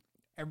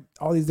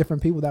all these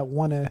different people that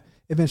want to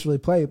eventually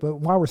play? But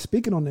while we're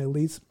speaking on the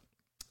elites,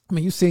 I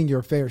mean, you've seen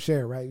your fair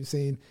share, right? You've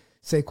seen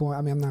Saquon.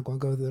 I mean, I'm not going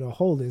to go through the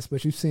whole list,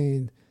 but you've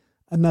seen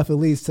enough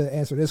elites to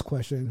answer this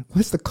question.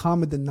 What's the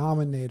common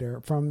denominator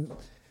from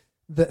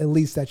the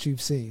elites that you've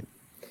seen?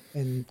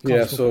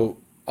 So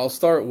I'll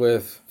start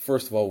with,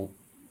 first of all,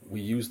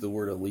 we use the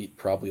word elite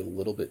probably a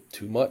little bit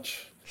too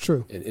much.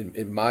 True.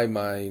 In my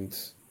mind,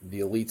 the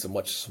elite's a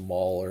much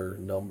smaller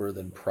number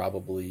than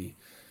probably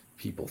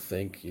people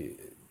think.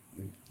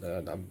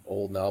 I'm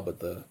old now, but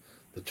the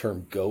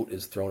term GOAT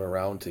is thrown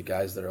around to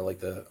guys that are like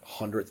the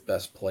 100th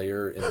best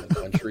player in the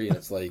country, and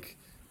it's like,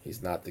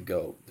 he's not the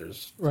GOAT.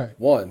 There's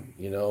one,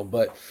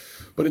 but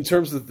in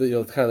terms of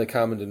the kind of the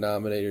common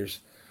denominators,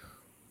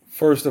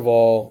 first of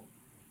all,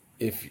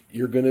 if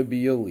you're going to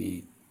be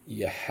elite,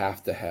 you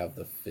have to have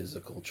the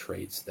physical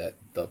traits that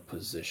the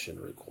position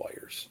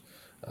requires.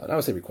 I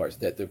would say requires,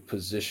 that the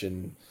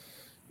position,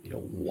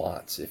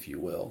 wants, if you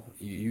will.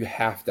 You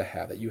have to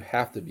have that. You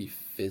have to be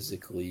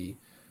physically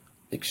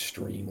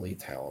extremely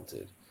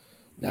talented.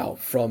 Now,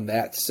 from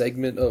that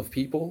segment of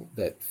people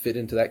that fit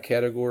into that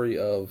category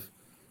of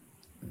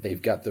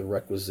they've got the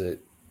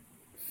requisite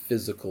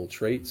physical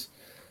traits,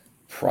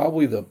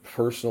 probably the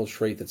personal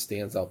trait that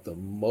stands out the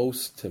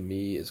most to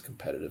me is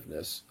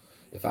competitiveness.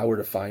 If I were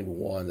to find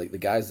one, like the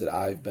guys that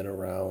I've been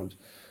around,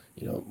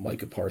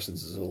 Micah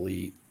Parsons is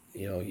elite.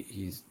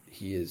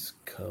 He is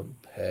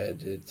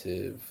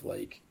competitive.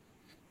 Like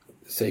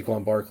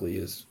Saquon Barkley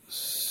is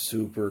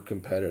super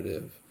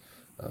competitive.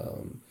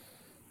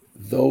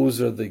 Those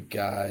are the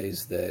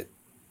guys that,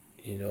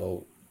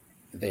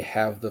 they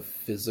have the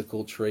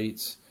physical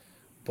traits,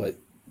 but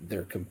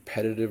their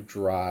competitive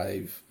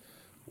drive,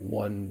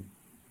 one,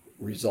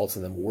 results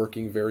in them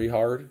working very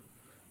hard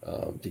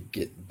to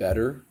get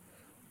better.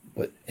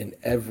 But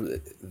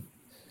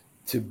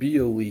to be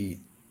elite,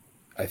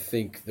 I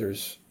think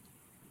there's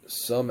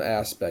some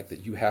aspect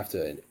that you have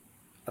to,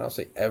 I don't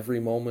say every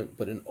moment,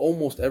 but in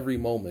almost every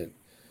moment,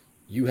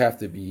 you have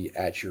to be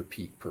at your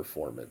peak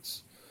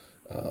performance.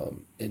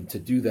 And to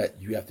do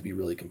that, you have to be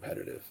really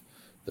competitive.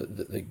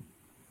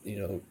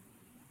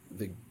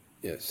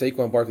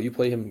 Saquon Barkley, you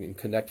play him in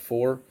Connect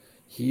 4,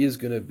 he is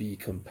going to be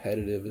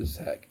competitive as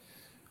heck.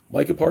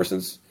 Micah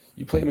Parsons,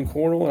 you play him in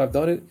Cornhole, and I've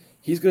done it,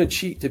 he's going to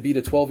cheat to beat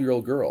a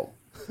 12-year-old girl.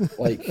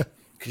 Like,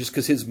 just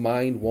because his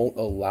mind won't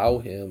allow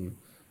him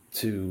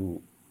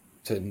to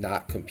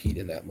not compete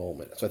in that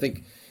moment. So I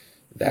think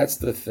that's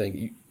the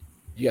thing.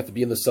 You have to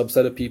be in the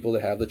subset of people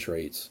that have the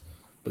traits.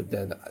 But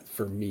then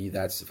for me,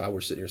 that's, if I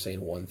were sitting here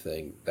saying one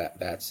thing,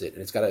 that's it.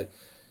 And it's got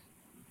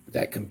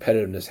that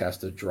competitiveness has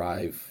to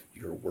drive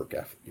your work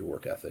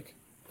ethic.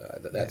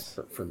 That's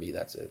for me,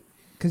 that's it.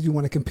 Because you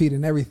want to compete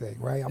in everything,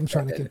 right? I'm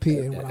trying to compete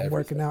in when I'm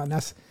working out, and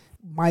that's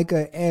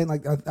Micah and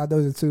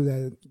those are two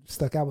that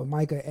stuck out. But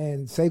Micah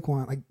and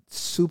Saquon, like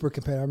super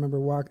competitive. I remember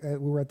we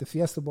were at the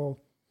Fiesta Bowl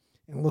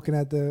and looking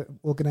after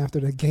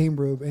the game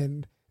room,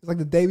 and it's like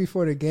the day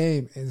before the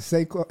game, and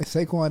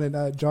Saquon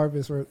and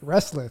Jarvis were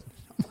wrestling.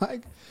 I'm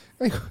like,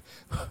 you're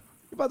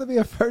about to be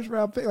a first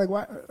round pick. Like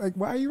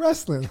why are you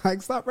wrestling?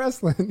 Like, stop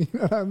wrestling. You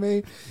know what I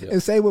mean? Yep.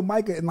 And same with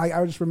Micah. And like,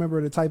 I just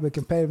remember the type of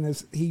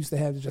competitiveness he used to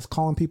have, just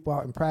calling people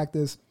out in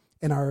practice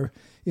in our,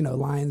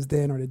 Lions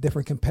Den or the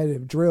different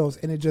competitive drills.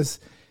 And it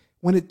just,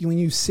 when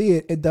you see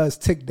it, it does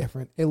tick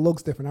different. It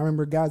looks different. I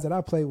remember guys that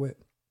I played with.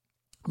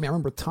 I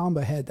remember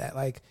Tamba had that,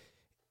 like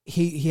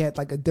he had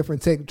like a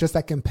different take, just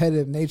that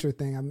competitive nature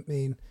thing. I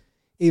mean,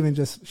 even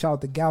just shout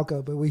out to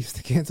Galco, but we used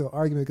to get into an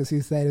argument because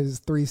he said it was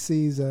 3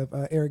 C's of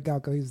Eric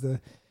Galco. He's the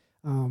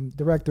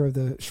director of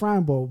the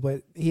Shrine Bowl,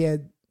 but he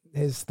had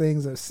his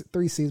things of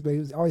 3 C's, but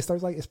he always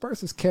starts like, it's first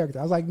his character.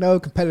 I was like,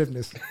 no,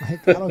 competitiveness.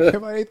 Like, I don't care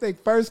about anything.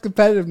 First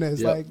competitiveness,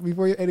 yep. Like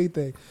before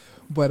anything.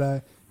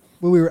 But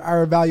when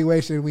our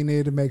evaluation, we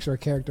needed to make sure our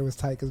character was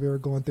tight because we were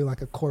going through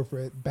like a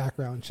corporate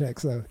background check.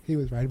 So he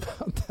was right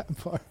about that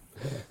part.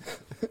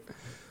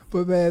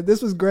 But, man,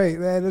 this was great,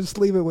 man. Just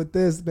leave it with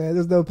this, man.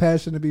 There's no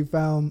passion to be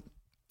found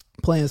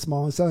playing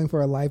small and selling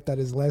for a life that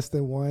is less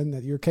than one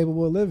that you're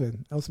capable of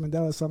living. Nelson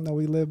Mandela is something that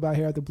we live by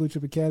here at the Blue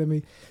Chip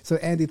Academy. So,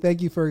 Andy,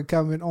 thank you for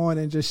coming on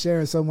and just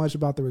sharing so much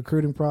about the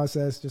recruiting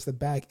process, just the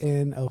back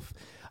end of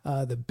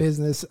the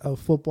business of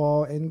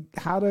football and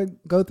how to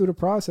go through the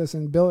process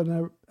and build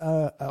an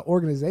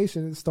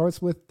organization. It starts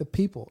with the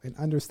people and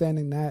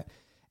understanding that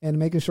and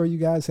making sure you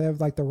guys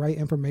have like the right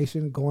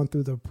information going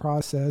through the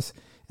process.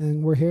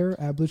 And we're here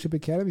at Blue Chip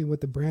Academy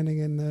with the branding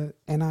in the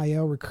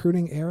NIL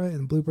recruiting era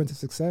and blueprint to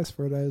success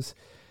for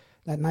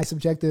that nice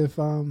objective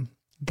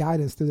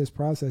guidance through this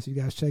process. You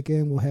guys check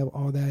in. We'll have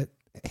all that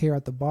here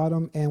at the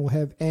bottom, and we'll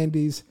have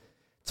Andy's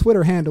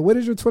Twitter handle. What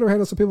is your Twitter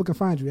handle so people can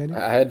find you, Andy?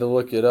 I had to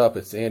look it up.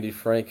 It's Andy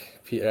Frank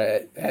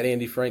at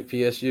Andy Frank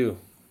PSU.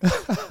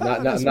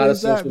 Not a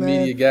social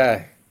media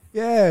guy.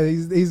 Yeah,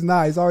 he's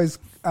not. He's always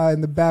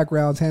in the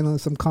background handling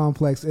some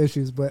complex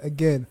issues. But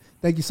again,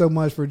 thank you so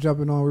much for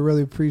jumping on. We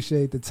really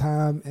appreciate the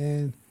time.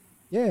 And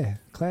yeah,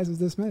 class is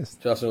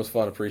dismissed. Justin, it was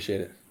fun.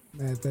 Appreciate it.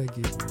 Man, thank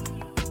you.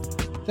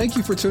 Thank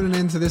you for tuning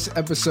in to this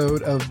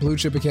episode of Blue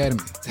Chip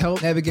Academy. To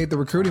help navigate the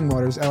recruiting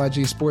waters,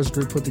 LIG Sports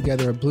Group put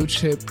together a Blue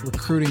Chip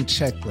recruiting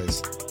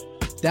checklist.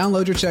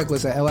 Download your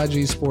checklist at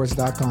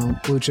ligsports.com,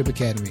 Blue Chip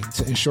Academy,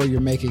 to ensure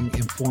you're making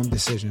informed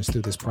decisions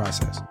through this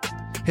process.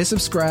 Hit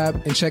subscribe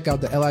and check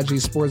out the LIG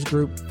Sports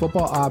Group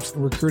Football Ops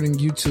and Recruiting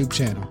YouTube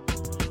channel,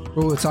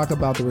 where we'll talk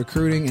about the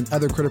recruiting and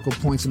other critical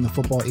points in the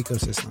football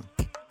ecosystem.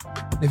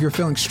 If you're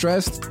feeling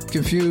stressed,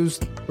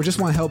 confused, or just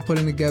want help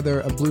putting together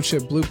a Blue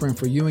Chip blueprint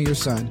for you and your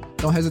son,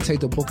 don't hesitate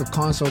to book a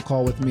consult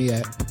call with me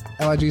at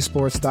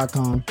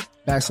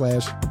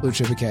ligsports.com/Blue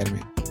Chip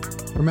Academy.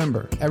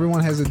 Remember,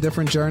 everyone has a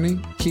different journey.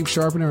 Keep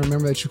sharpening and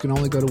remember that you can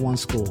only go to one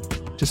school.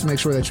 Just make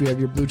sure that you have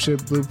your Blue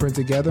Chip blueprint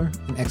together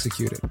and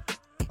execute it.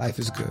 Life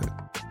is good.